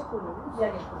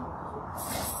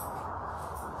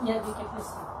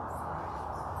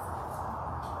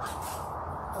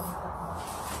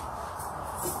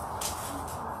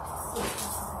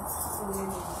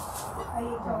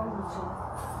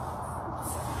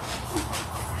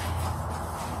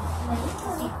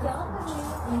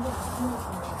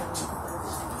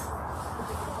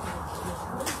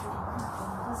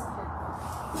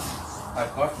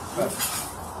 I've got it.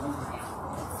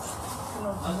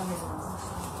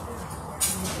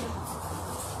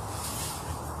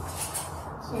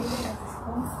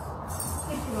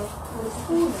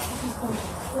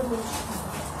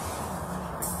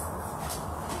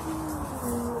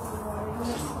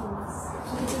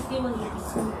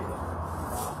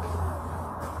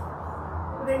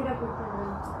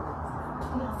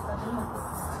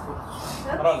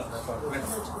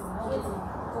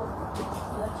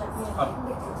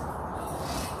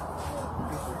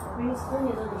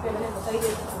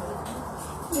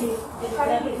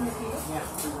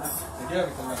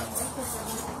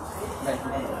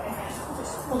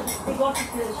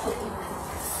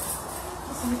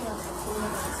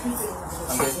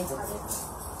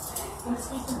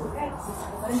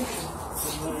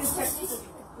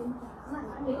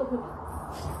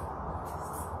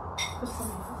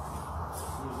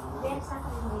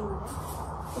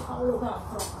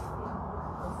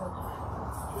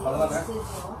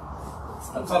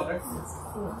 That's all right.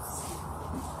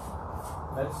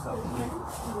 That's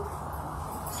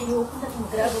Can you open that and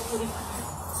grab a puri?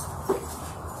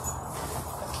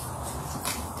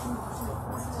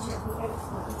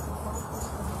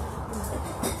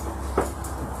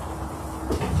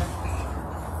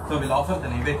 So we'll offer the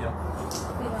Naivedya.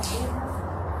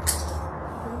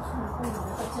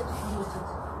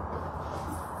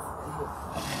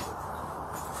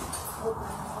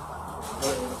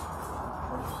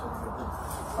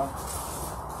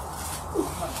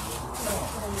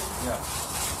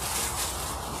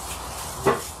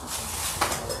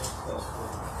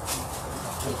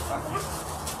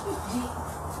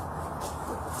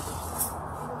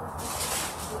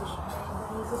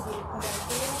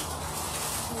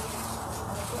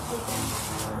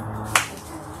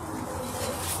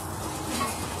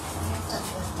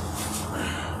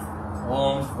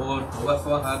 Om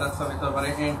Bhurvasvaha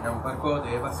Tatsaviturvarenyam Bhargo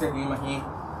Devasya Dhimahi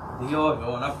Dhiyo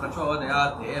Yo Na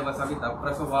Prachodayat Devasavita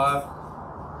Prasava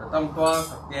Tatam Tva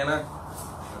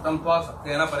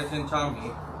Satyena Parichinchami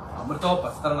Amrito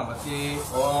Pastaranamasi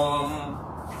Om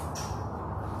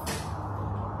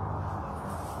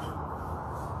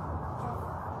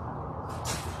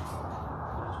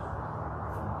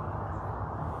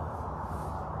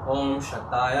Om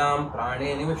Shattayam Prane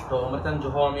Nivishto Mritan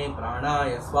Juhomi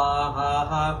Pranaya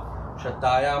Swaha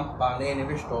Shattayam Pane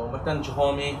Nivishto Mritan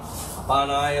Juhomi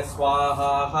Apanaya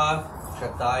Swaha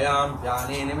Shattayam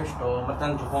Vyane Nivishto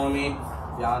Mritan Juhomi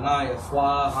Vyanaya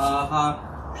Swaha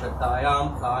Shattayam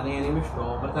Pane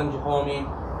Nivishto Mritan Juhomi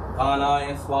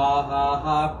Panaya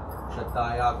Swaha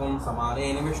Shattayagum Samane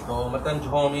Nivishto Mritan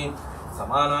Juhomi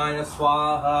Samanaya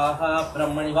Swaha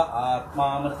Brahmaniva Atma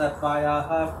Mritatvaya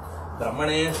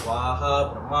Brahmane Swaha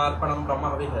Brahmarpanam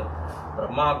Brahmavihar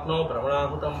Brahmatno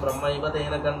Brahmanahutam Brahmaiva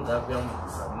Tena Gandhavyam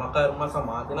Sarmakarma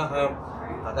Samadhinah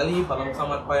Adali Palam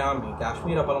Samarpayami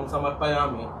Kashmira Palam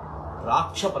Samarpayami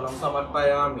Raksha Palam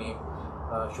Samarpayami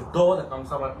Shuddhodakam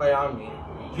Samarpayami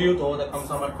Hyutodakam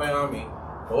Samarpayami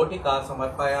Rotika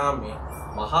Samarpayami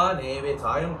Mahaneve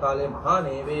Sayam Kale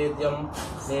Mahanevedyam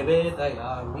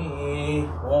Nevedayami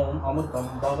Om Amrutam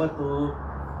Bhavatu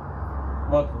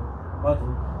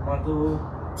Madhu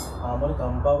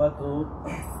Amrutam Bhavatu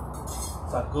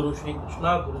Sadguru Shri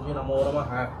Krishna Guruji Namo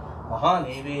Namaha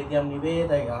Mahanevedyam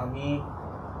Nivedayami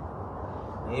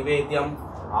Nevedyam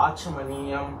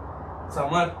Achamaniyam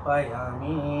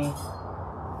Samarpayami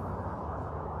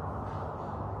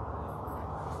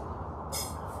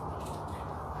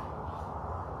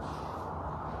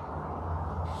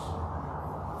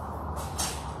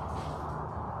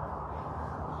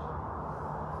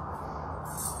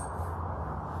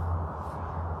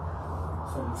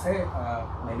So we say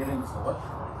Naivedya is over.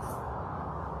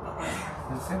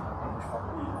 We'll say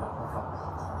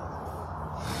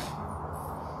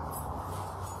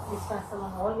Please pass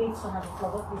along. All needs to have a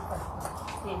flower. Please pass along.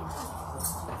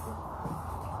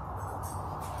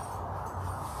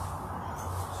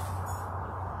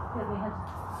 Here we have.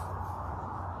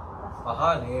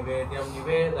 Mahanevedyam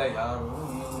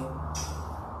Nivedayami.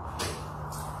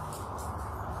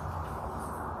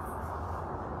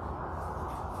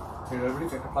 Did everybody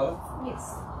get a flower?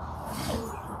 Yes.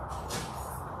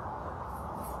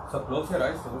 So close your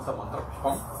eyes. This is the mantra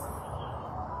pushpam.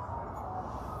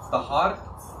 The heart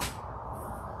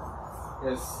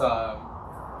is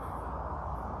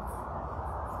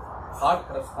heart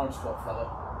corresponds to a flower.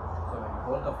 So when you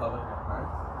hold the flower in your hand,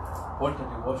 hold the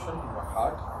devotion in your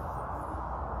heart,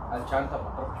 and chant the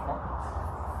mantra pushpam.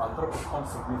 Mantra pushpam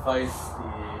signifies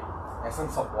the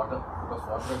essence of water, because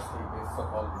water is the basis of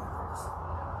all nutrients.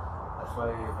 That's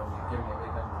why when we came here, we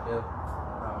can hear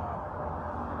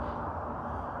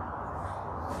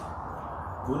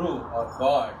Guru or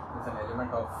God is an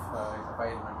element of is a 5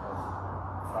 element of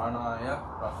Pranaya,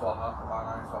 Praswaha,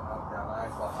 Apanaya, Swaha, Dhyanaya,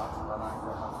 Swaha, Udanaya,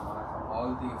 Swaha, Samanaya, Swaha. All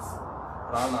these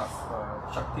pranas,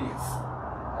 shaktis,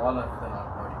 all are within our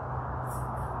body.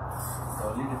 The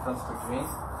only difference between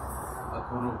a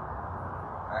Guru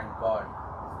and God,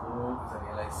 Guru is a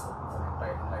realized soul, is an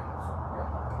enlightened soul. We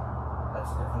are not. That's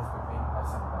the difference between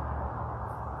us and God.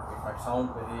 It might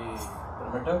sound very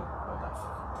primitive, but that's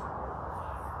it.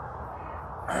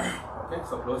 Okay,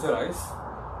 so close your eyes.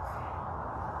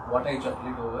 What I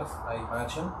generally do is I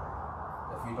imagine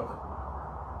the feet of the Guru.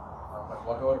 But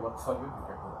whatever works for you, you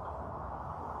can do it.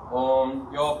 Om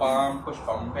Yopam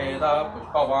Pushpam Veda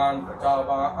Pushpavan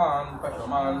Prajavan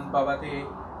Pashuman Bhavati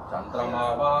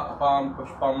Chandramava Apam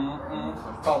Pushpam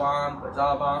Pushpavan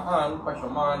Prajavan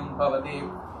Pashuman Bhavati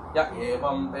Ya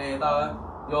Evam Veda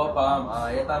Yopam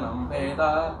Ayatanam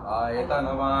Veda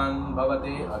Ayatanavan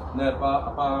Bhavati Agnirva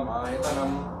Apam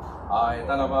Ayatanam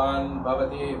Ayatanavan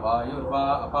Bhavati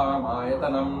Vayurva Apam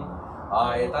Ayatanam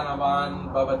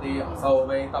Ayatanavan Bhavati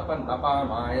Asauve Tapannapam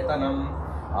Ayatanam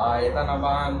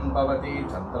Ayatanavan Bhavati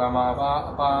Chandramava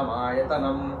Apam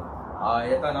Ayatanam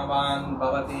Ayatanavan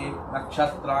Bhavati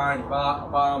Nakshastrani Va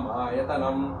Apam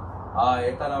Ayatanam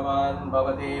Ayatanavan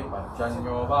Bhavati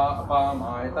Parjanyova Apam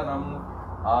Ayatanam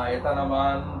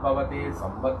Ayatanavan Bhavati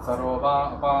Samvatsarova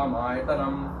Apam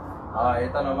Ayatanam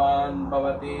Ayatanavan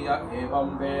Bhavati Ya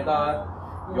Evam Veda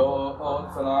Yo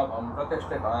Otsanabam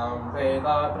Pratishthitam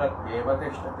Veda Pratyeva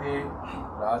Tishtati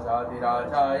Rajadi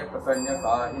Rajaya Prasanya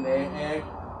Sahine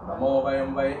Namo Vayam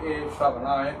Vai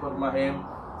Shravanaya Kurmahem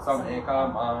Same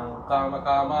Kama Kama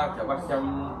Kama Kyavahyam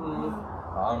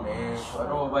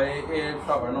Kameshwaro Vai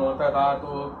Shravano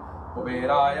Tadatu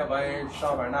Kuberaya Vai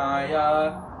Shravanaya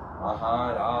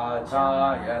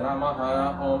Maharajaya Namaha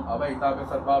Om Avaitavya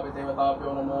Sarvabhi Devatabhyo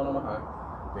Namo Namaha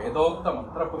Vedokta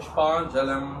Mantra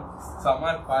Pushpanjalam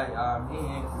Samarpayami.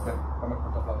 You can come and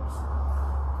put the flowers.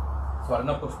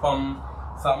 Swarna Pushpam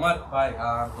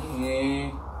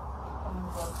Samarpayami.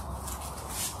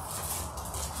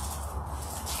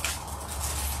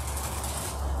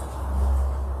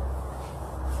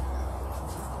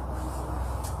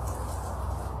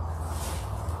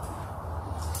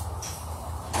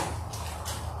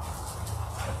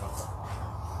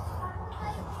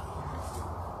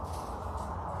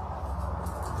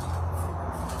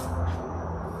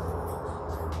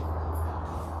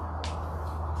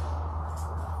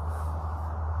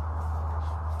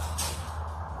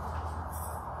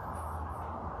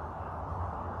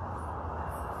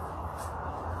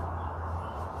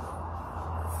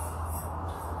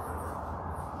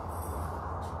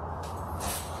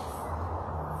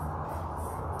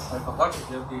 I forgot to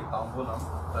give the tambulam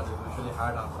that is usually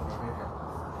had after Naivedya.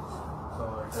 So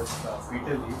it is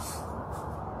betel leaves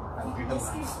and betel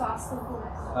nuts.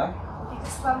 Huh? It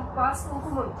is past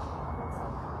kumkumam.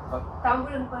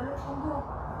 Tambulam pala kumkumam.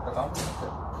 The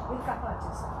tambulam? Will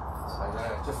kapachas. I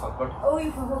just forgot. Oh,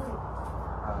 you forgot it.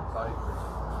 Sorry.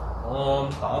 Om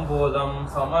tambulam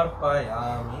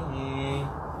samarpayami.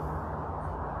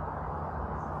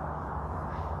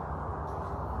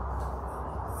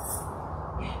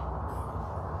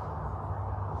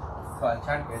 So I'll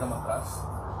chant Veda mantras.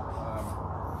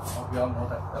 We all know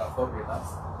that there are 4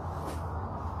 Vedas.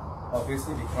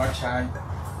 Obviously, we cannot chant the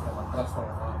mantras from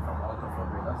all the 4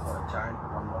 Vedas. So I'll chant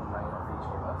one line of each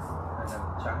Vedas and then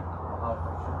chant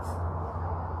Mahavishans.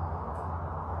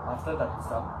 After that is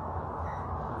done,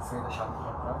 we'll say the Shanti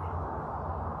mantra.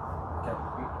 You can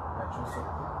repeat, you can choose to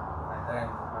repeat. And then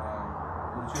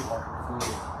Guruji wanted to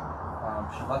do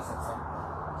Shiva Satsang.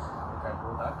 You can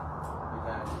do that. You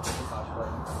can do this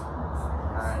Ashwarya.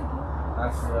 And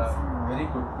as we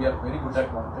are very good at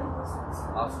one thing,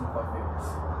 asking for favors.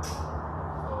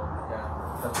 So we can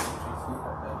tell the Guruji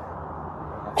and then you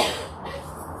can ask for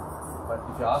favors. But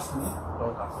if you ask me,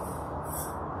 don't ask me.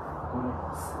 Guru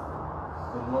knows.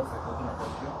 Guru knows everything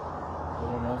about you.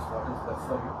 Guru knows what is best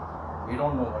for you. We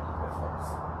don't know what is best for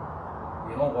us.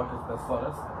 We know what is best for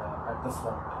us at this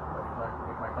moment, but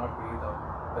it might not be the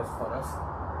best for us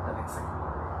the next second.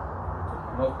 So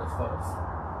He knows best for us.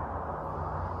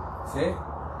 Say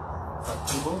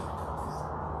Sadguru,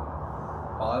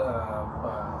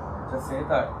 just say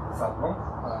that Sarvam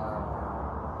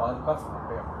Paada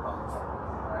Pooja.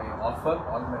 I offer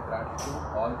all my gratitude,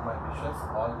 all my wishes,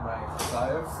 all my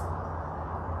desires,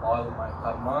 all my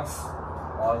karmas,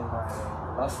 all my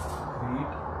lust,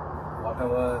 greed,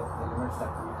 whatever elements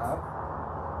that we have, I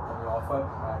will offer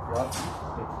at your feet.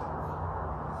 Take it.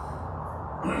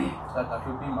 That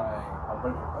will be my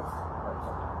humble request.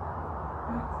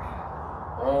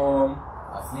 Om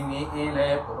Asmini Ile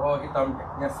Purohitam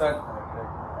Yajnasya.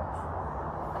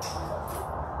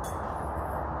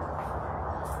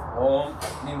 Om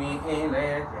Asmini Ile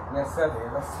Yajnasya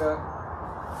Devasya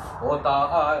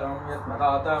Otaharam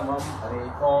Yatmadatamam Hari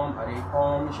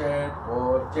Om Shet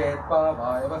Kor Chet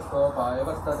Pavayavasto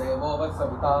Payavasta Devo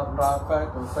Vasavita Praka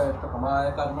Tuset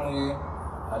Kamaya Karmani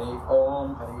Hari Om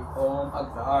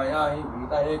Adhyayai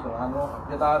Vitaye Gunano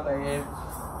Abhyatataye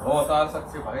Nota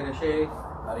Saksi Bhairishe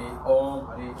Hari Om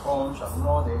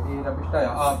Shanno Devi Rabishtaya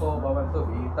Apo Bhavantu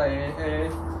Vitaye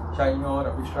Shanyo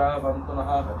Rabishra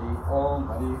Vantunaha Hari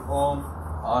Om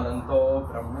Ananto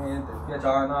Brahme Divya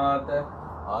Janat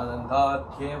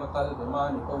Anandadhyeva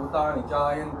Kalvimani Kautani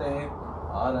Jayante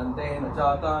Anandena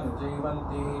Jatani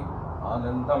Jivanti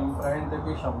Anandam Prayanti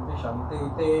Vishanti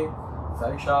Te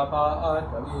Sarishapa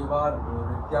Kavivar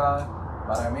Vidya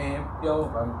Paramepyo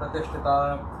Vam Pratishtita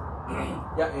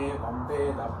Ya Evam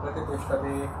Veda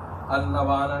Pratitishtate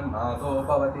Annavanan Nado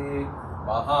Bhavati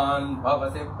Mahan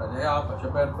Bhavati Prajaya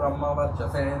Pashupar Brahma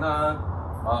Varchasena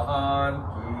Mahan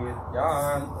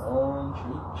Kirtyan Om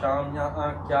Shri Kshamya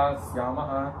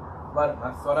Akyasyamaha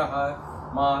Varnaswaraha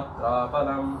Matra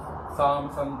Palam Sam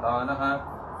Santanaha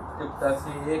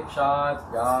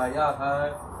Iktiptasyekshatyaayaha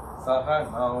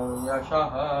Sahanau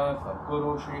Yashaha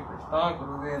Sadguru Shri Krishna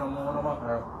Guruji Namo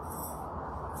Namaha.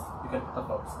 You can put the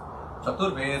flowers.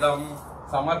 Chaturvedam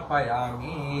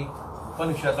Samarpayami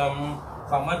Upanishadam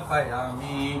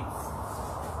Samarpayami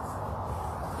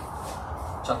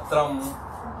Chatram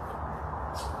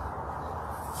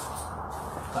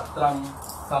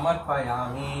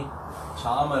Samarpayami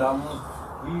Chamaram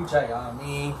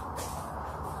Vijayami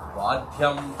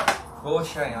Vadhyam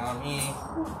Goshayami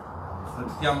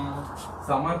Nrityam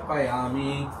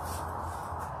Samarpayami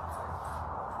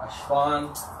Ashwan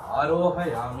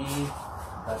Arohayami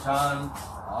Dajan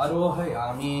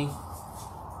Arohayami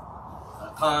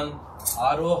Rathan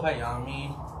Arohayami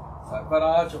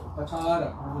Sarvaraj Upachara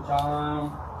Pujam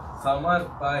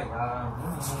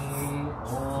Samarpayami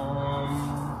Om.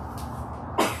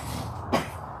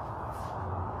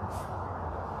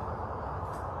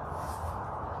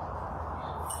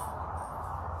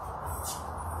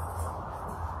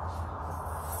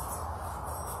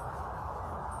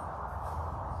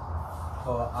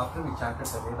 So after we chanted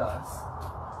the Vedas,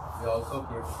 we also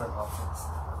gave different options.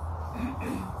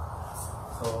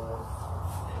 So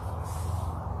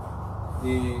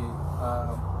the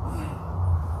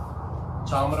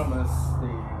Chamaram is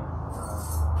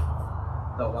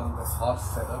the one with horse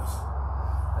feathers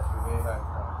that we wave at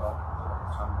God.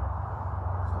 Chamaram.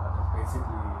 So that is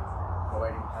basically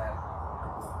providing hair to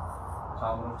go.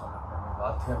 Chamaram,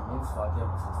 Vadhyam means Vadhyam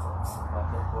is instruments.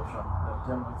 Vadhyam portion.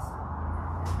 Vadhyam is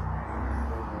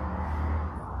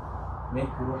make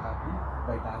Guru happy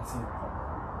by dancing in front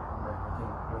of him, by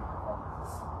making good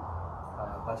performances.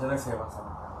 Bhajana Seva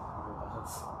Samarpayam, we do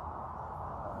bhajans.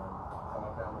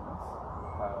 Samarpayam means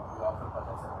we offer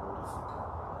bhajans and devotees.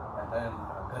 And then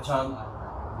Gajan,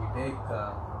 we take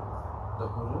the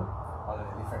Guru on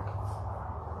an elephant.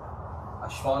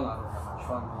 Ashwan Aroham,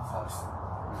 Ashwan means horse.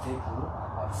 We take Guru on a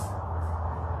horse.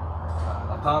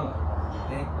 Rathan Aroham, we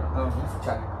take Rathan means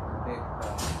chariot. We take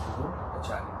Guru the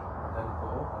chariot. And then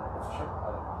go on a position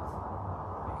or a position.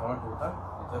 We cannot do that.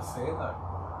 We just say that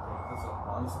it is a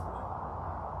concept.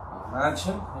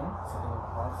 Imagine him sitting on a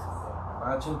horse.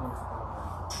 Imagine him sitting on a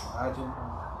horse. Imagine him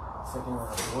sitting on a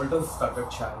golden studded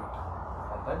chariot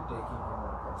and then taking him on a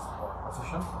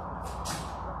position.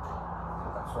 So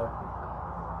that's what we do.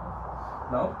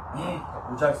 Now, the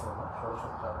puja is over.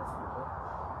 Shorashopchara is over.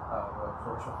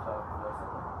 Shorashopchara puja is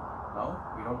over. Now,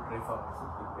 we don't pray for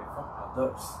ourselves, we pray for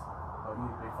others. How do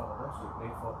we pray for others? We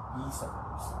pray for peace of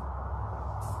others.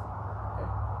 Okay.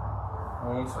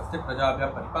 Om Swasti Prajabhya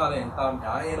Paripalayentaam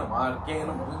Nyayena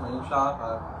Margena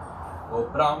Muhimanishaha O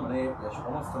Brahmane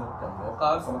Yashukamastu Nityam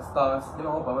Lokal Samasta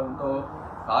Sikhino Bhavanto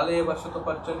Kale Vashatu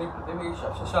Parchani Prithvi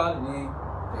Shashashalini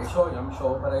Desho Yamsho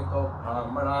Paraito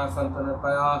Brahmana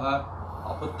Santanirpayaha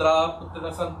Aputra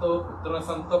Putrina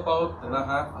Santo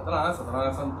Pautrinaha Adana Sadana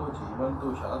Santo Jivantu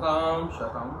Sharatam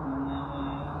Shatam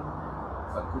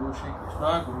Sadguru Shri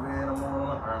Krishna Guruji Namo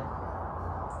Namaha.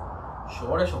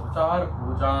 Shorashopchara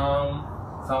Pujam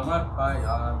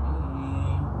samarpayami.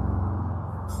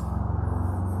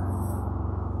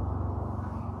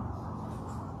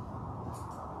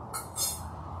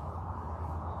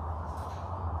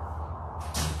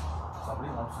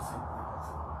 Somebody wants to sing.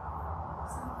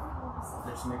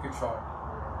 Let's make it short.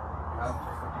 We have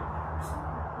just 15 minutes.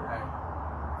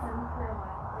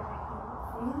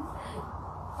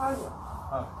 And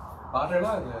பாடுறா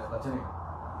அது பஜனை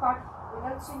பாடுறதா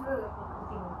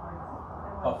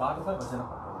பஜனை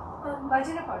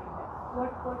பஜனை பாடுங்க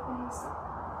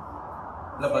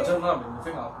இல்ல பஜனை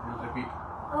music will repeat.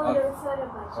 Oh, okay. sorry,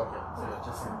 Okay, so you're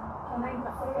just sing. Can I?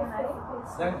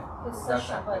 Yeah,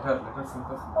 let her sing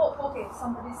first. Oh, okay.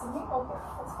 Somebody singing. Okay,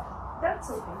 that's fine. That's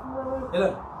okay.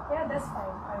 Yeah, that's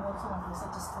fine. I also want to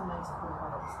suggest 2 lines of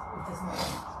words. It is not.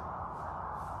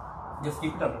 Just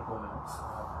keep it under 4 minutes.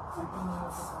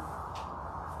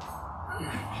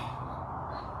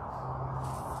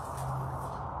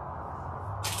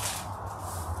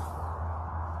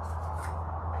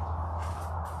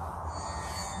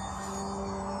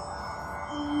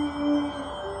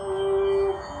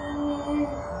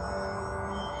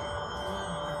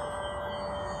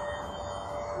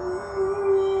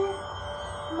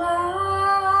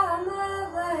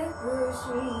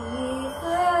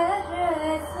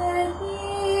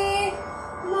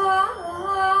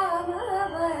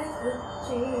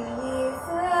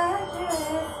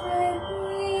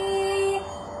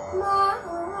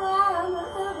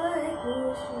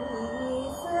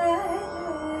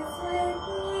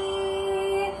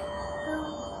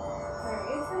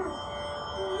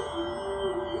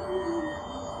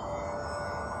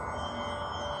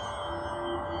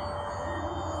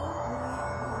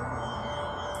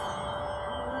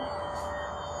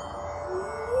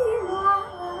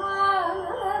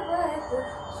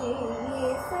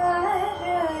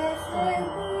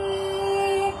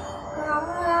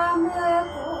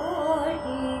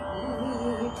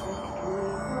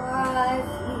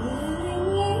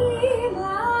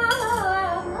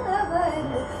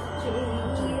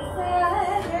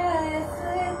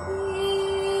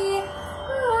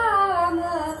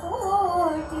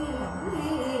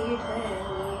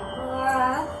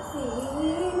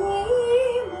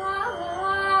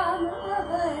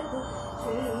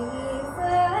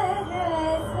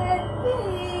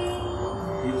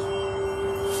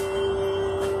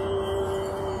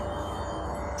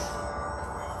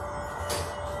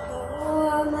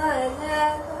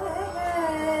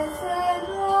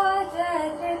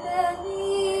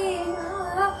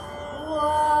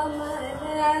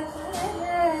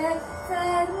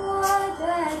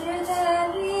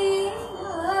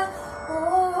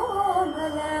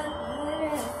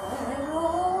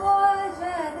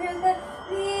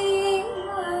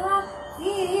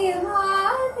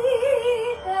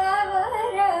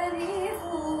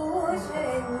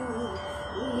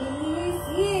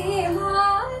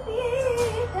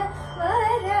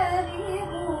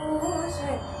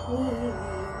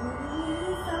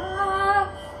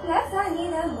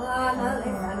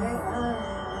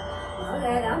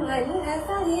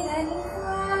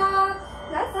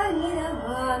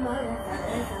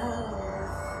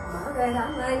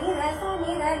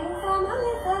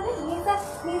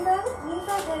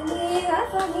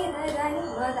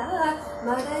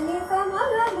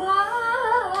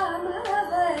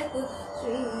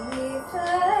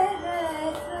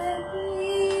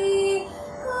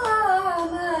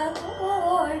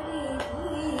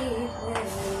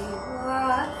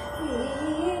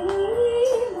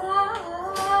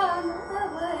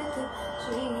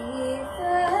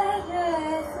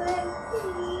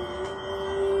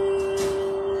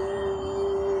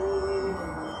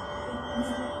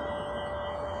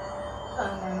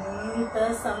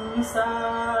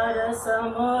 संसार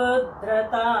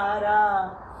समुद्रतारा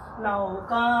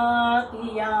नौकातियाभ्यां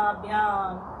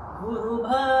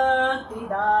गुरुभक्तिदाभ्यां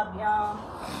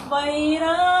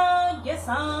वैराग्य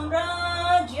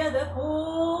साम्राज्यद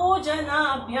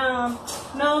पूजनाभ्यां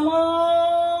नमो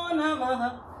नमः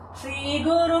श्री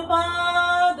गुरुपादुकाभ्यां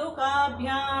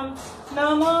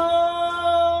नमो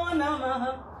नमः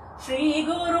श्री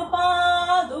गुरुपादुकाभ्यां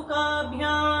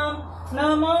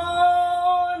नमो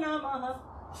नमः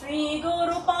श्री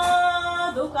गुरुपादुकाभ्यां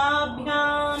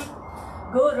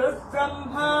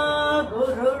गुरुर्ब्रह्मा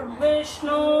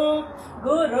गुरुर्विष्णु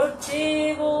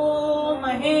गुरुर्देवो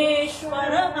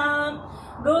महेश्वरः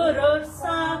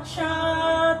गुरुर्साक्षात्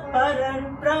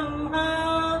परब्रह्म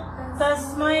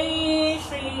तस्मै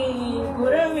श्री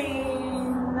गुरवे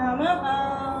नमः।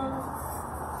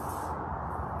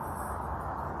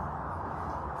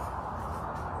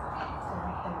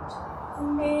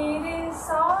 मेरे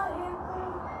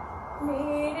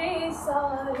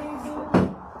साहिब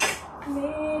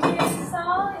मेरे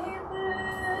साहिब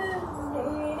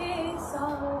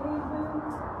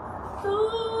तू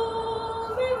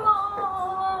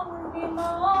बीमारी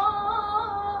मारी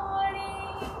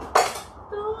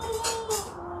तू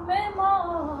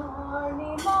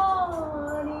बीमारी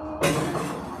मारी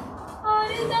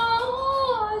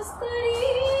अरदास करी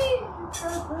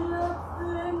प्रभु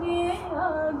अपने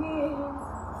आगे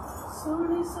सुन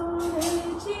सुन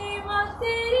जीवा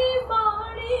तेरी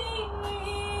बाणी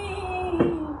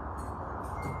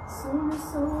सुन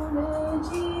सुन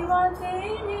जीवा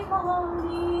तेरी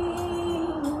बाणी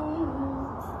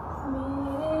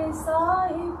मेरे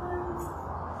साहिब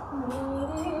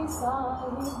मेरे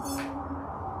Sahib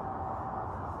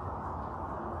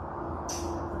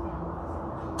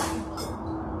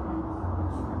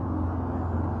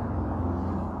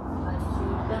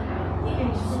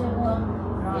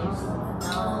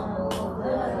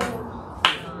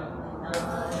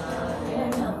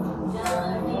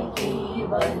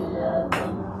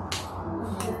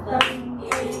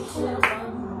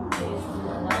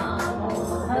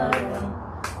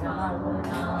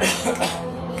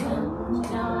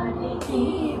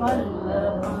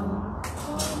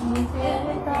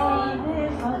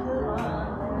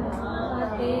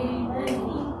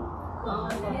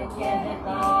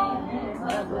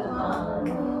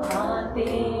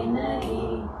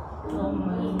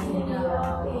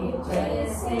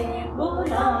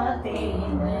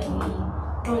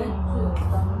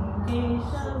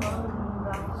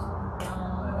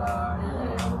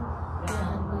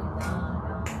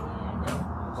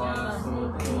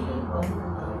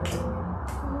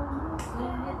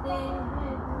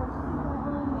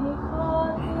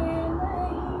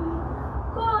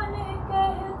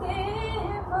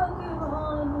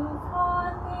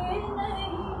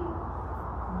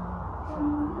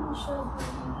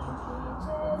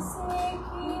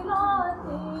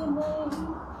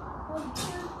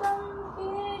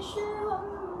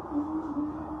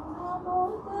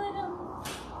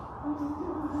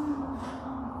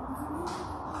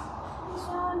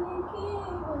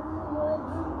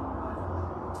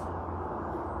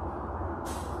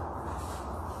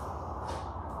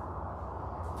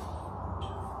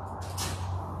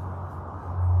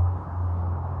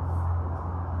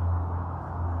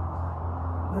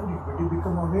You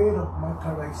become aware of my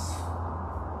third eyes.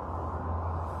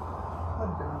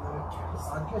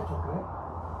 आज्ञा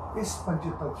चक्र इस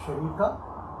पंचतत्व शरीर का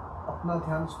अपना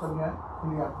ध्यान उस पर लिया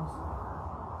खुली आंखों से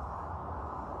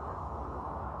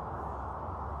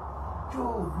जो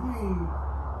भी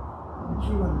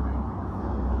जीवन में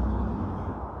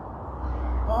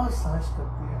असहज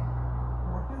करती है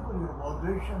whatever your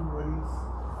vibration worries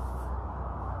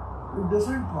you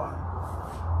doesn't want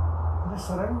you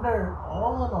surrender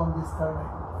all on this third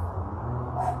eye.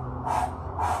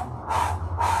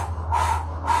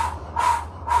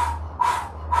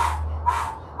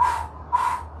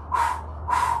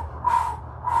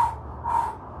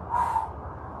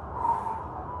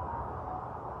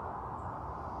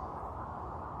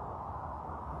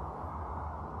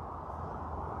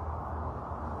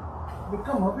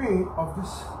 Become aware of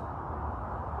this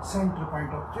center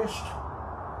point of chest.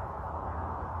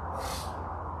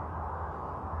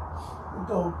 With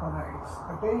open eyes,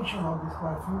 attention on this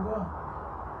my finger.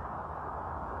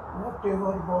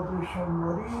 Whatever vibration,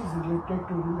 worries related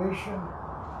to relation,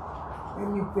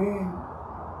 any pain,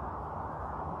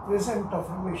 present of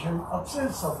relation,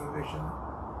 absence of relation,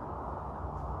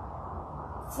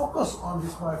 focus on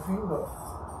this my finger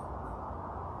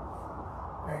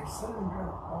and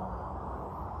surrender all.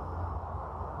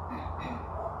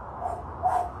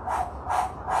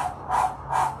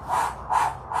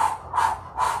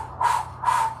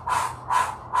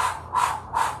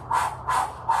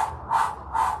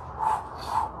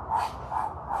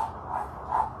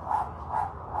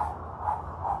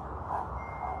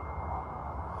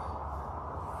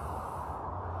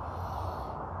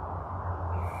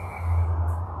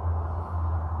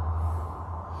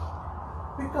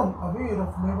 Become aware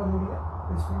of navel area,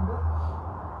 this finger.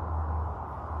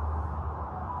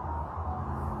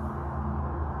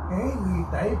 Any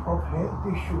type of health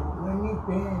issue, any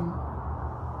pain,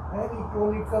 any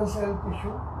chronic health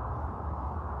issue,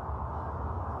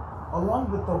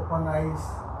 along with open eyes,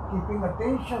 keeping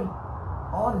attention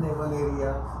on navel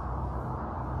areas.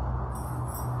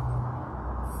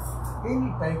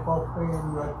 Any type of pain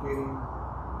you are carrying,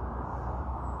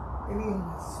 any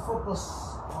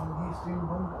focus on this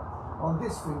finger, on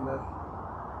this finger.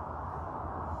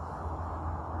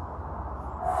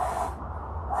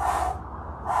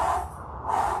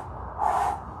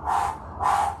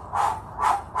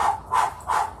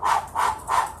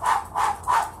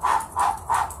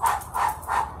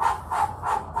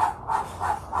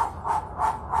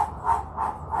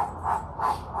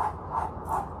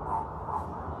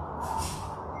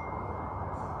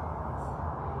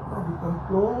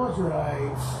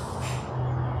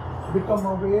 Become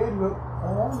aware your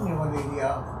own navel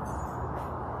area.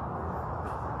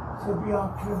 सभी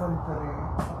आंखें बंद करें,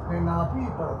 अपने नाभि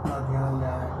पर अपना ध्यान ले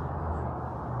आए।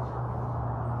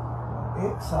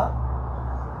 एक साथ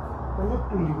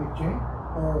collectively we chant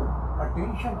Om.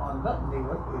 Attention on the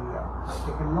navel area.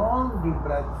 Take a long deep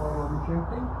breath for Om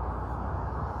chanting.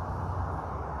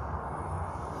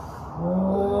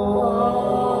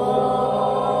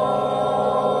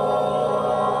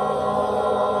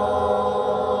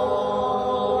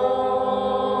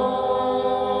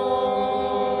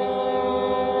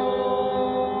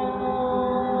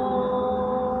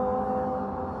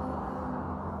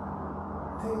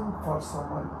 Think for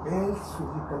someone else's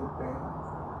physical pain.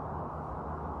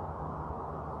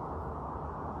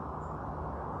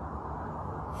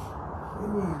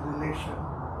 Any relation,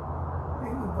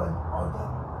 anyone other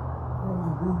whom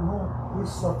you know is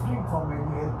suffering from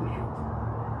any health issue.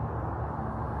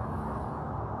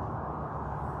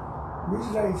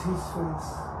 Visualize his face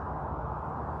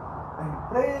and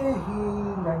pray,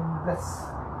 heal and bless.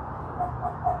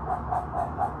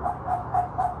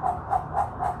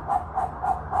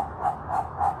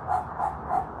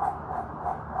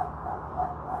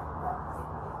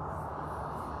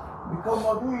 Become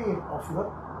aware of your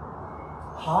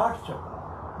heart chakra,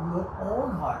 your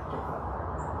own heart chakra,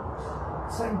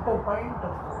 center point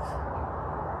of this.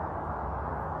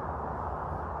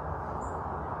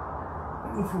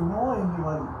 And if you know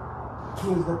anyone who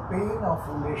is the pain of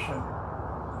relation,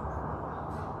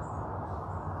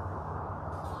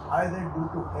 either due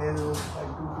to health or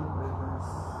due to business,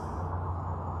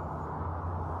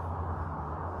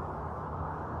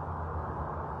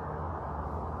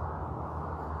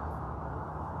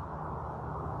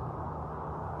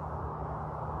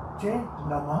 chant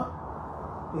Namah,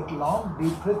 take long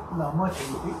deep breath, Namah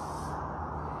chanting.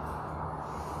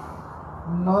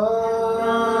 Now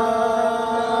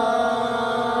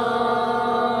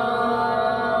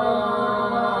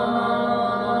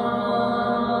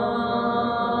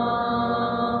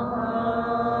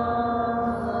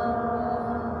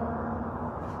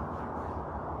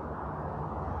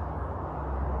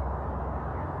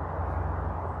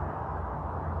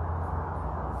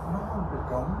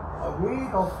become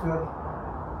aware of your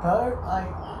third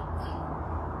eye.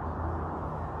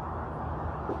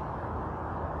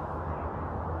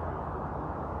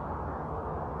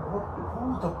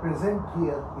 Who's the present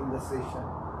here in the session?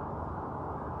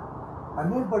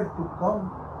 Unable to come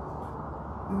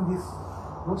in this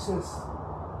process,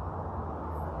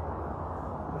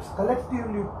 let's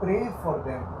collectively pray for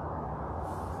them.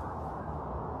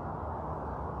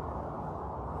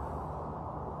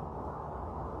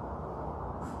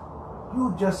 You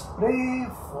just pray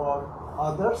for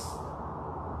others.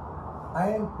 I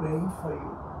am praying for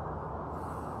you.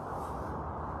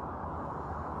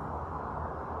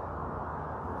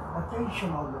 Attention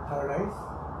on the third eye.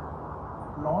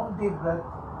 Long deep breath.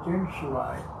 Chant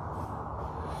Shivaya.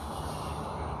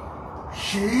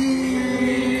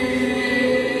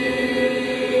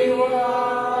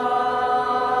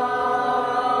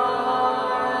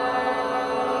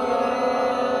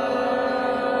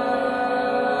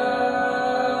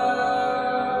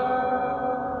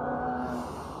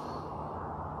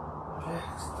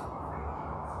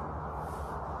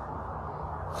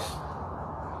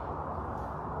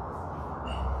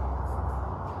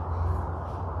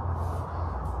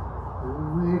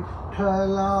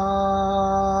 Vithala,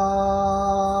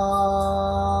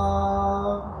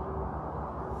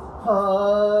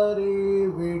 Hari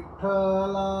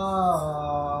Vithala,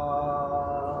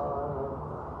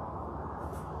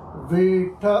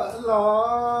 Vithala,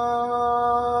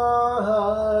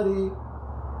 Hari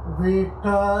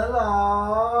Vithala,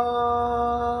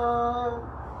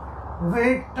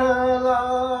 Vithala,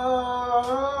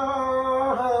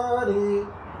 Hari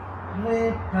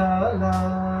Vithala.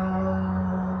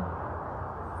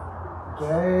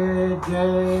 Jai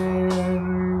Jai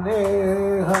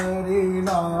Hari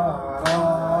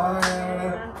Narayan,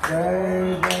 Jai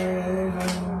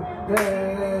Jai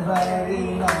Hari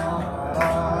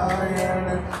Narayan,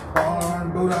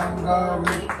 Panduranga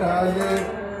Vittale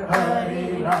Hari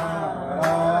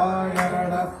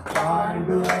Narayan,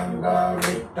 Panduranga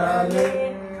Vittale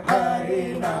Hari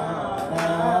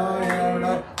Narayan,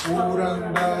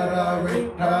 Purandara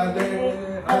Vittale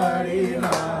Hari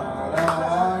Narayan,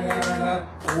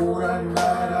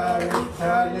 Purandara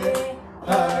Vittale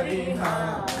Hari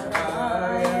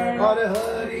Narayan, Hare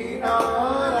Hari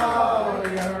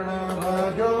Narayan,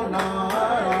 Bhajo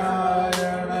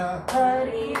Narayan,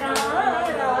 Hari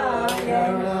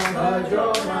Narayan, Bhajo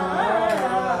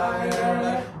Narayan,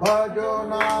 Bhajo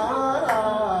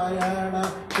Narayan,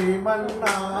 Shriman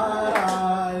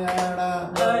Narayan.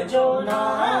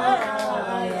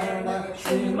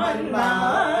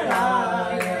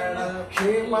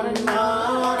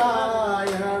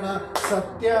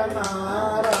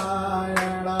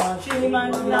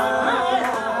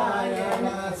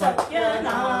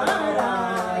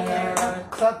 Satyanarayan,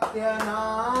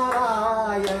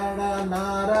 Satyanarayan,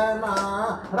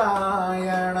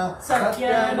 Naranarayan,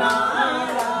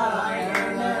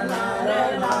 Satyanarayan,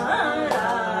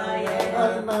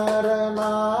 Naranarayan,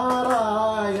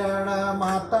 Naranarayan,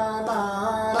 Mata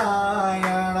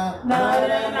Narayan,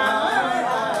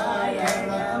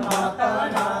 Naranarayan, Mata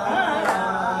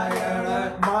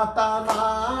Narayan, Mata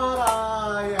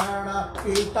Narayan,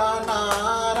 Pita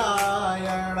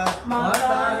Narayan,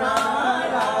 Mata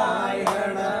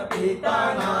Narayan, Pita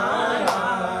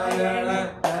Narayan.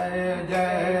 Jai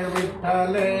Jai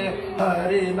Vitthale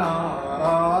Hari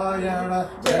Narayan,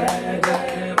 Jai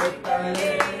Jai Vitthale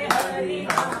Hari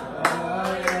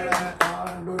Narayan,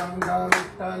 Panduranga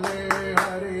Vitthale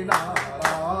Hari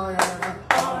Narayan,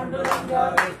 Panduranga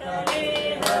Vitthale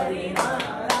Hari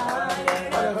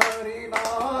Narayan, Hari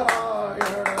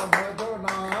Narayan, Bhajo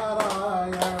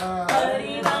Narayan,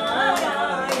 Hari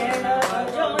Narayan,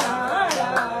 Bhajo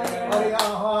Narayan, Hari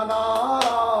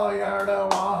Narayan,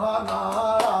 Vaha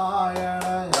Narayan,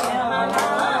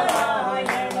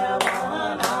 Narayan, Vaha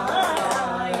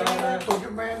Narayan, Tujh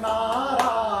mein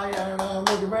Narayan,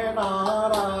 Mujh mein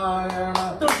Narayan,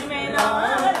 Tujh mein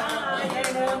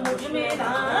Narayan, Mujh mein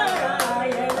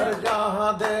Narayan,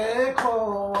 Jahan dekho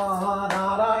wahan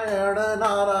Narayan,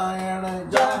 Narayan,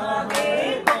 Jahan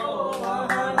dekho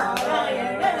wahan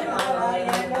Narayan,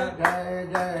 Narayan. Jai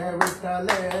Jai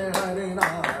Vitthale Hari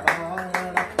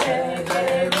Narayan, Jai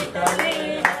Jai Vitthale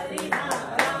Hari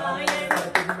Narayan,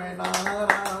 Tujh mein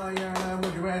Narayan,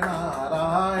 Mujh mein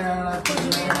Narayan, Tujh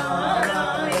mein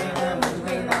Narayan, Mujh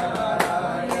mein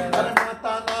Narayan,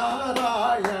 Mata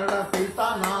Narayan, Pita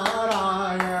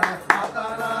Narayan, Mata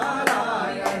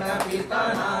Narayan, Pita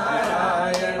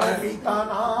Narayan, Pita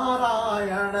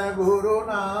Narayan, Guru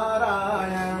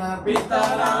Narayan, Pita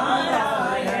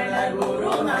Narayan,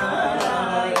 Guru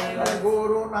Narayan,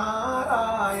 Guru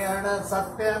Narayan,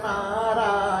 Satya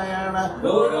Narayan,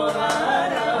 Guru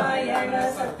Narayan,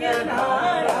 Satya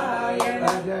Narayan.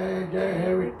 Jai Jai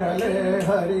Vitthale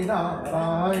Hari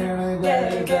Narayan,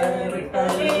 Jai Jai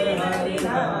Vitthale Hari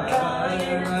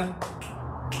Narayan.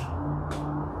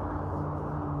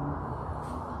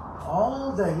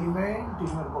 All the elements in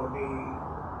your body,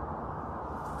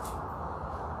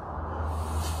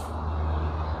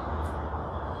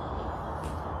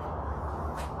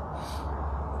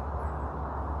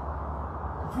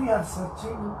 we are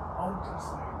searching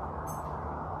outside.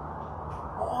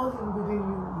 All in within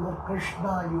you, your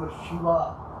Krishna, your Shiva,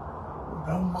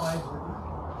 Brahma is within you.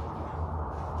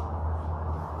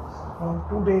 From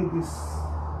today, this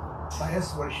pious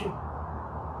worship,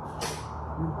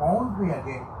 you bound me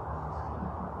again.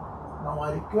 Now I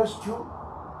request you,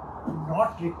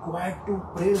 not required to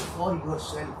pray for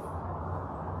yourself.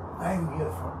 I am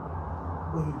here for you.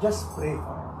 But you just pray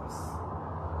for others.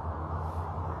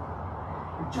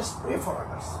 You just pray for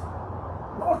others.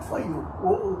 Not for you.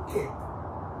 Oh, okay.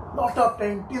 Not up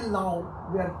until now,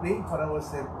 we are praying for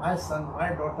ourselves. My son,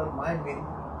 my daughter, my many.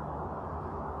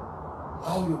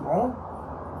 Now you bound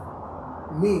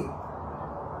me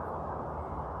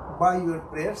by your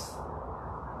prayers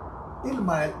till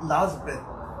my last breath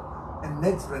and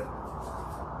next breath.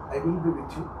 I will be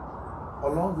with you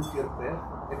along with your prayer,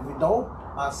 and without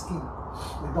asking,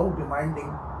 without demanding,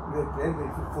 your prayer will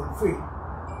be fulfilled.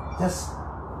 Just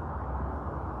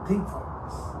think for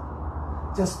us.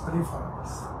 Just pray for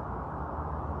us.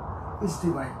 It's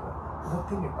divine work.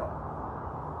 Nothing at all.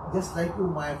 Just like you,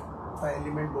 my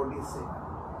element body is saying.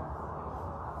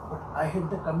 But I had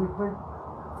the commitment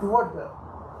toward the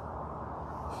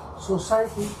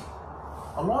society,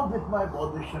 along with my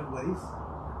botheration worries,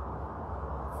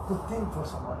 to think for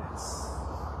someone else.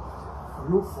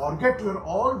 You forget your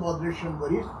all botheration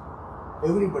worries,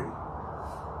 everybody.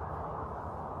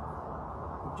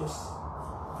 You just,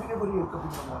 whenever you come in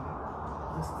the morning,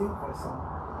 just think for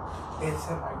someone else.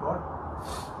 And my God,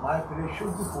 my prayer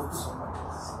should be put to someone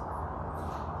else.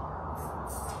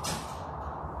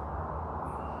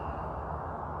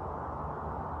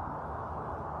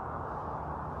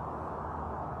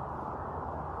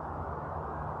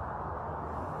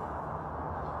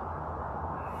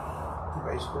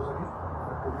 Eyes closed again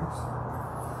for 2 minutes.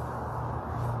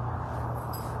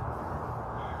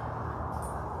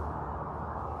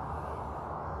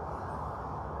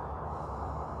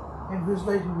 And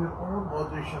visualizing your own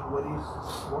botheration, worries,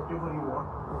 whatever you want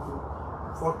to do.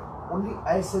 For only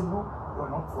I say no, you are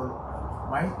not follow.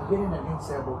 Mind again and again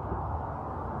say about you.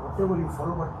 Whatever you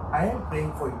follow, but I am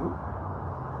praying for you.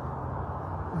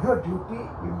 Your duty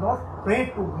is not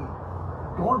pray to me.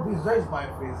 Don't visualize my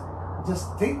face.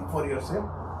 Just think for yourself,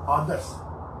 others.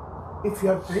 If you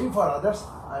are praying for others,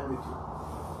 I am with you.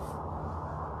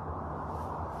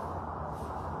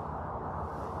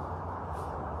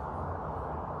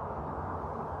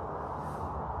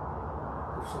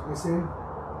 So we say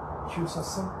Shiv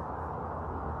Satsang.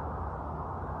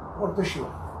 What the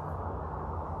Shiva?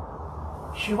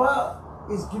 Shiva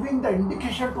is giving the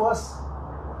indication to us.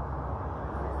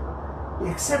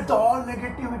 Accept all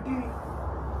negativity.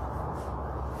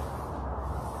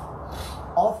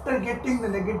 After getting the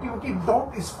negativity,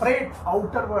 don't spread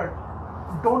outward.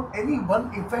 Don't any one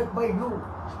effect by you.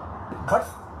 But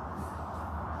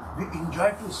we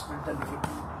enjoy to spread the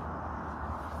negativity.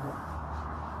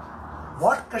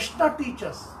 What Krishna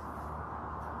teaches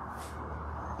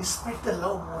is spread the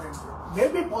love more and more.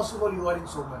 Maybe possible you are in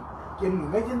so many. Can you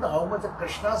imagine how much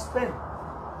Krishna's pain?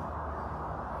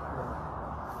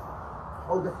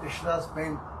 How the Krishna's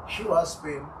pain, Shiva's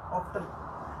pain, after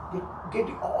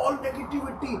getting all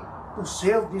negativity to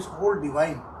save this whole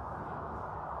divine.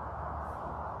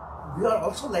 We are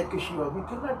also like a Shiva. We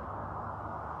cannot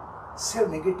save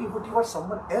negativity for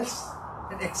someone else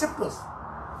and accept us.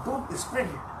 Don't spread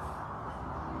it.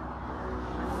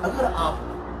 अगर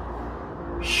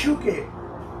आप शिव के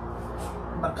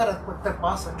नकारात्मकता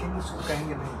पास रखेंगे, इसको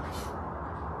कहेंगे नहीं,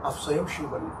 आप स्वयं शिव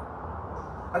बने.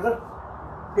 अगर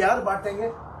प्यार बांटेंगे,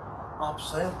 आप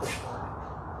स्वयं कृष्ण बने.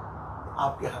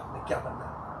 आपके हाथ में क्या बनना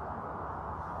है?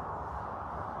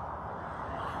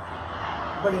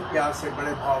 बड़े प्यार से,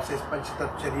 बड़े भाव से इस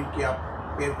पंचतत्व शरीर की आप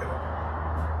पेयर करें.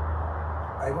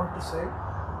 I want to say,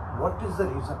 what is the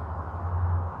reason?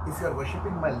 If you are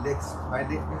worshipping my legs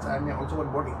means I am also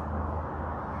one body.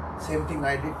 Same thing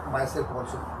I did myself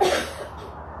also.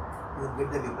 You will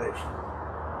get the liberation.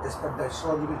 As per the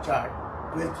astrological chart,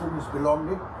 12th room is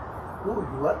belonging to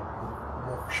your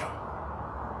moksha.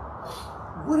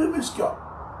 Guru means cure.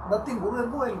 Nothing Guru has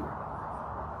no element.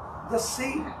 Just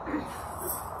see,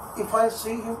 if I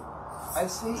see him, I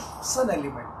see son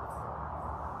element,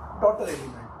 daughter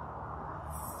element,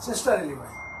 sister element.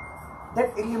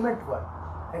 That element one.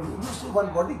 And you see one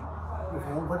body, you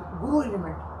have one Guru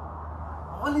element.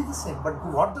 All is the same. But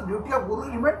what the duty of Guru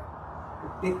element? To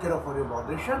take care of your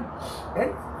vibration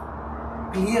and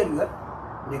clear your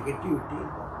negativity.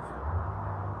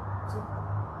 So,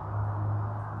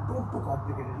 don't too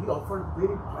complicated. He offered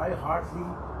very high-heartedly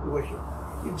worship.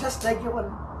 It's just like one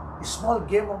small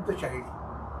game of the child.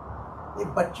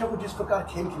 एक बच्चे को जिस प्रकार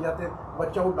खेल खिलाते हैं,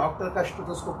 बच्चा वो डॉक्टर का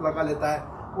स्टेथोस्कोप लगा लेता है,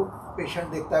 वो पेशेंट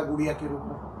देखता है गुड़िया के रूप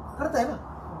में, करता है ना.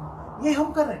 ये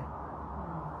हम कर रहे हैं.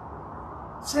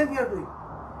 Same we are doing.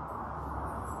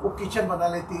 वो किचन बना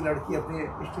लेती है लड़की अपने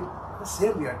street.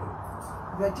 Same we are doing.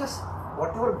 We are just what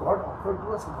ever God offer to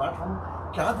us, बात हम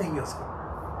क्या देंगे उसको,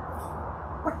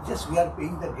 but just we are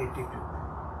paying the gratitude.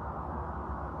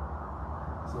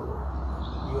 So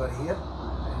you are here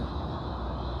and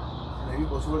maybe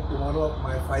possible tomorrow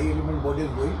my 5 element body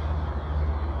is going,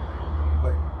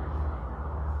 but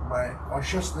my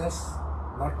consciousness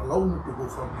not allow me to go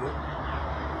from here,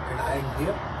 and I am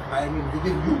here, I am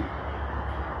within you.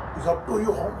 It's up to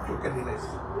you how much you can realize.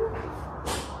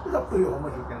 It's up to you how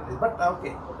much you can realize. But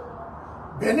okay,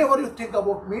 whenever you think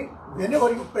about me, whenever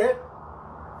you pray,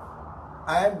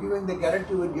 I am giving the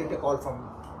guarantee you will get a call from me.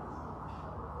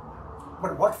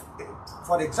 But what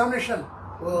for examination?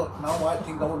 Oh, now I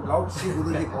think about loud, see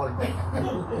Guruji called me.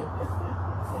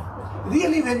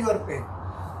 Really, when you are pain.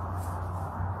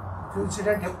 Few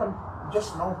incident happened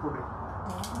just now today.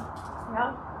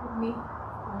 Yeah, with me.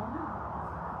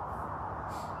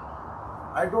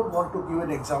 I don't want to give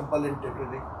an example and take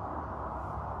it.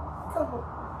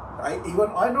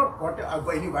 I not got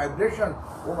any vibration.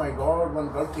 Oh my God,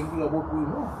 one girl thinking about me.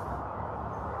 No.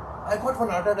 I got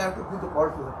one order, I have to give the call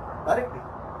to her directly.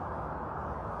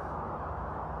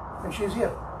 And she is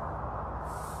here.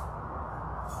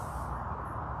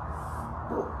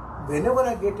 So, whenever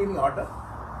I get any order,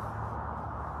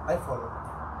 I follow.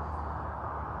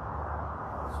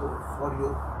 So, for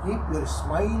you, keep your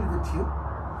smile with you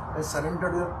and surrender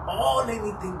your all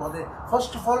anything.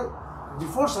 First of all,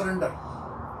 before surrender,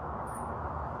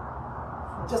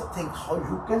 just think how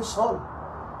you can solve.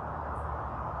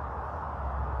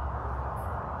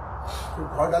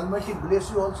 So, God Almighty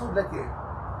bless you also like a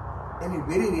in a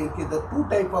very rare case, the two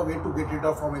type of way to get rid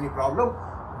of from any problem.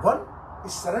 One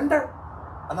is surrender,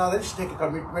 another is take a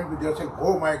commitment with yourself.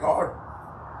 Oh my God,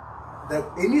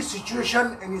 any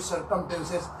situation, any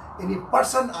circumstances, any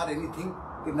person or anything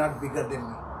is not bigger than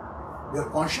me. Your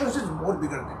conscience is more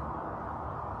bigger than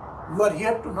you. You are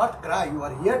here to not cry, you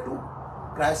are here to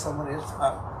cry someone else,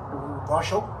 to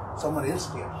wash out someone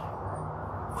else's tears.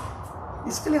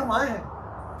 इसके लिए हम आए हैं,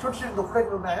 छोटे छोटे दुखड़े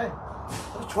में आए हैं.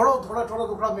 छोड़ो थोड़ा थोड़ा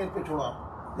दुखड़ा मेरे पे छोड़ो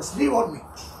आप. Just leave on me.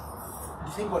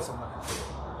 Think for someone else.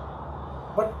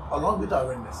 But along with the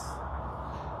awareness.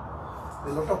 A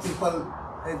lot of people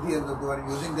at the end they are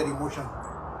using their emotion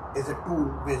as a tool,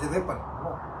 as a weapon.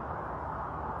 No.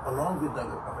 Along with the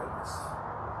awareness.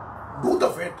 Do the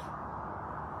faith.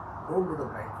 Don't do the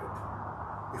blind faith.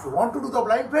 If you want to do the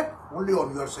blind faith, only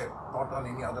on yourself, not on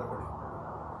any other body.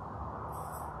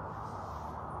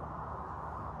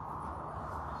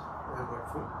 Have you got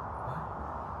full?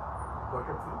 Got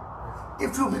it full?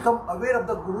 If you become aware of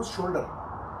the Guru's shoulder,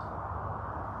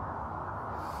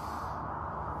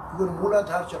 your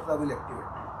Mooladhara chakra will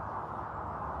activate.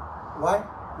 Why?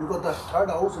 Because the third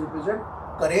house represents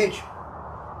courage.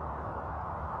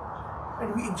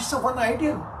 And just one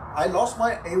idea. I lost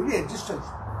my every existence.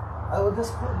 I was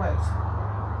just close my eyes.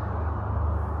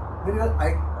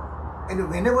 And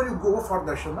whenever you go for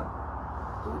darshana,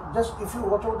 just if you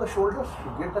watch out the shoulders,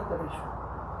 you get the courage.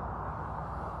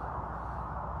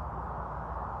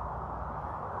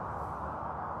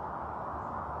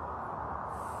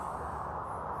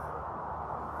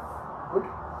 Good.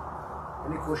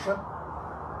 Any question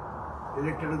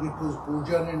related to the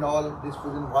pujan and all this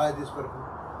pujan? Why this purpose?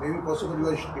 Maybe possible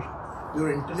your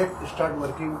intellect start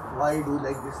working. Why do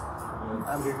like this?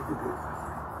 I am ready to do.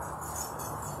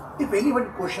 If anybody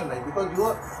question like, because you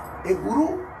are a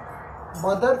guru,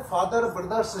 mother, father,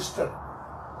 brother, sister,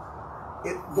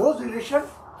 those relations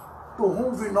to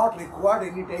whom will not require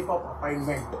any type of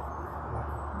appointment.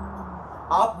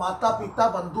 आप माता पिता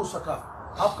बंधु सखा,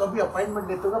 आप कभी appointment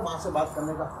लेते हो ना माँ से बात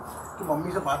करने का, कि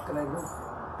मम्मी से बात करने का,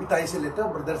 पिताजी से लेते हो,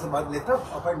 ब्रदर से बात लेते हो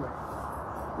अपॉइंटमेंट.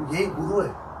 यही गुरु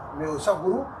है. मैं ऐसा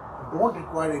गुरु, don't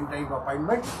require any type of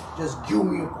appointment, just give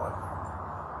me a call.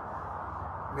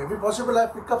 Maybe possible I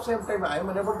pick up same time, I am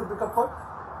unable to pick up call,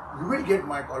 you will get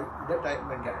my call, that I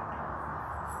can guarantee.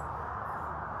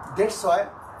 That's why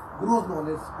Guru is known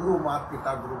as Guru Mat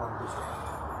Pita Guru Bandhu.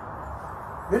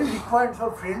 Very required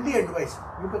for friendly advice,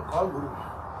 you can call Guru.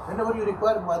 Whenever you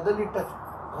require motherly touch,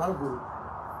 call Guru.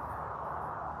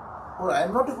 Or I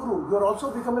am not a Guru, you are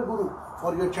also become a Guru.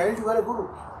 For your child you are a Guru.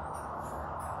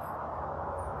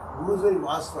 Guru is very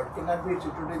vast word, cannot be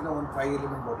situated in the one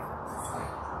 5-element body.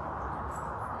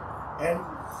 And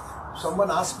someone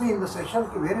asked me in the session,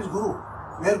 where is Guru?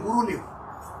 Where Guru live?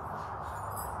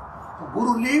 So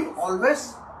Guru live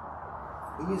always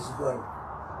in his world.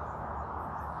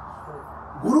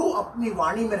 गुरु अपनी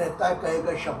वाणी में रहता है, कहे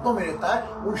गए शब्दों में रहता है.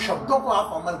 उन शब्दों को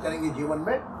आप अमल करेंगे जीवन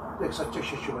में तो एक सच्चे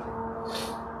शिष्य बनेंगे.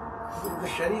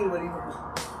 शरीर वरी में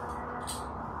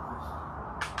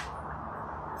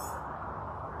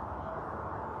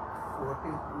what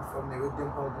is for Naivedyam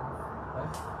for them?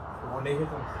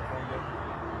 Naivedyam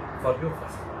for you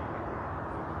first.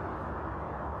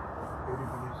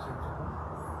 Everybody is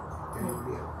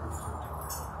everybody else.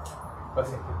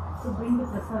 To bring the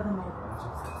prasadam out.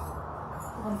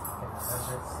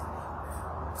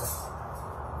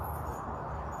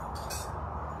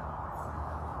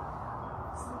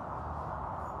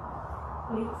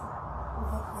 Please.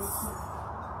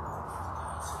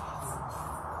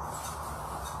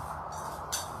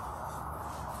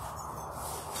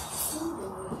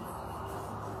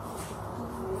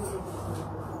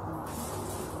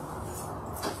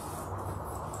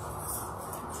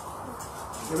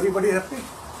 Everybody happy?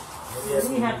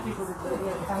 Very happy to be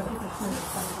here. Thank you, Krishna.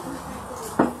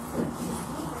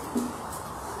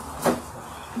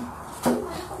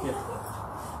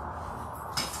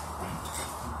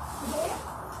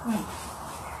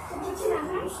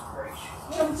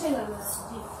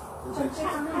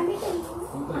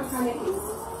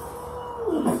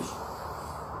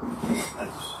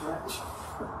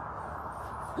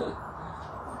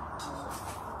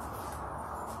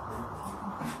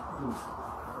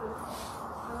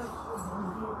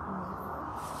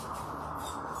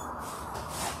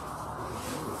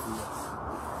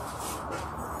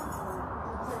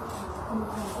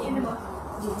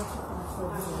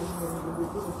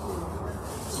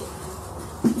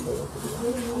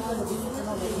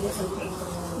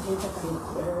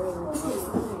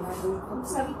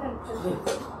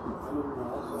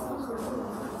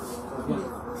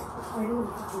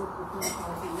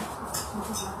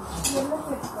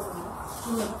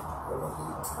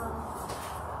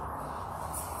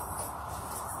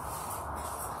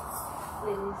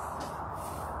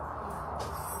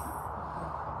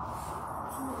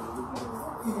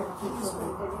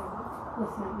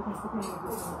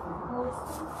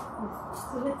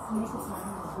 So let's make a sign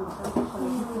of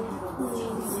Buddha.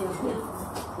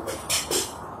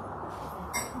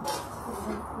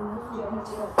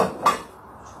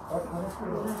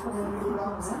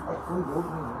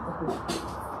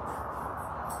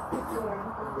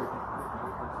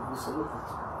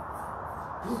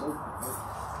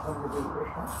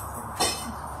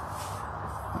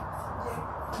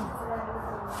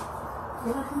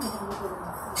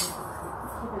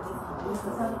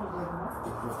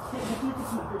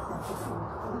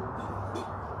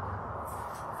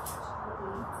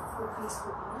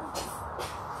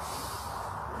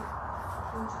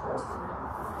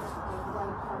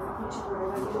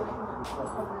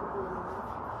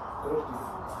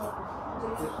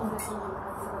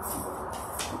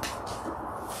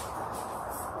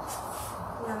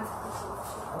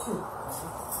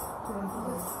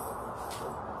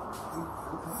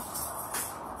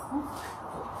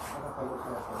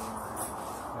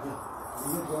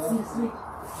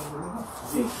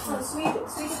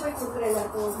 Sweet quite kukkreella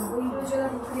to individual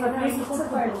kukkreella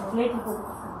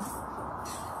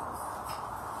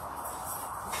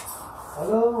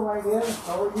Hello, my dear.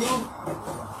 How are you?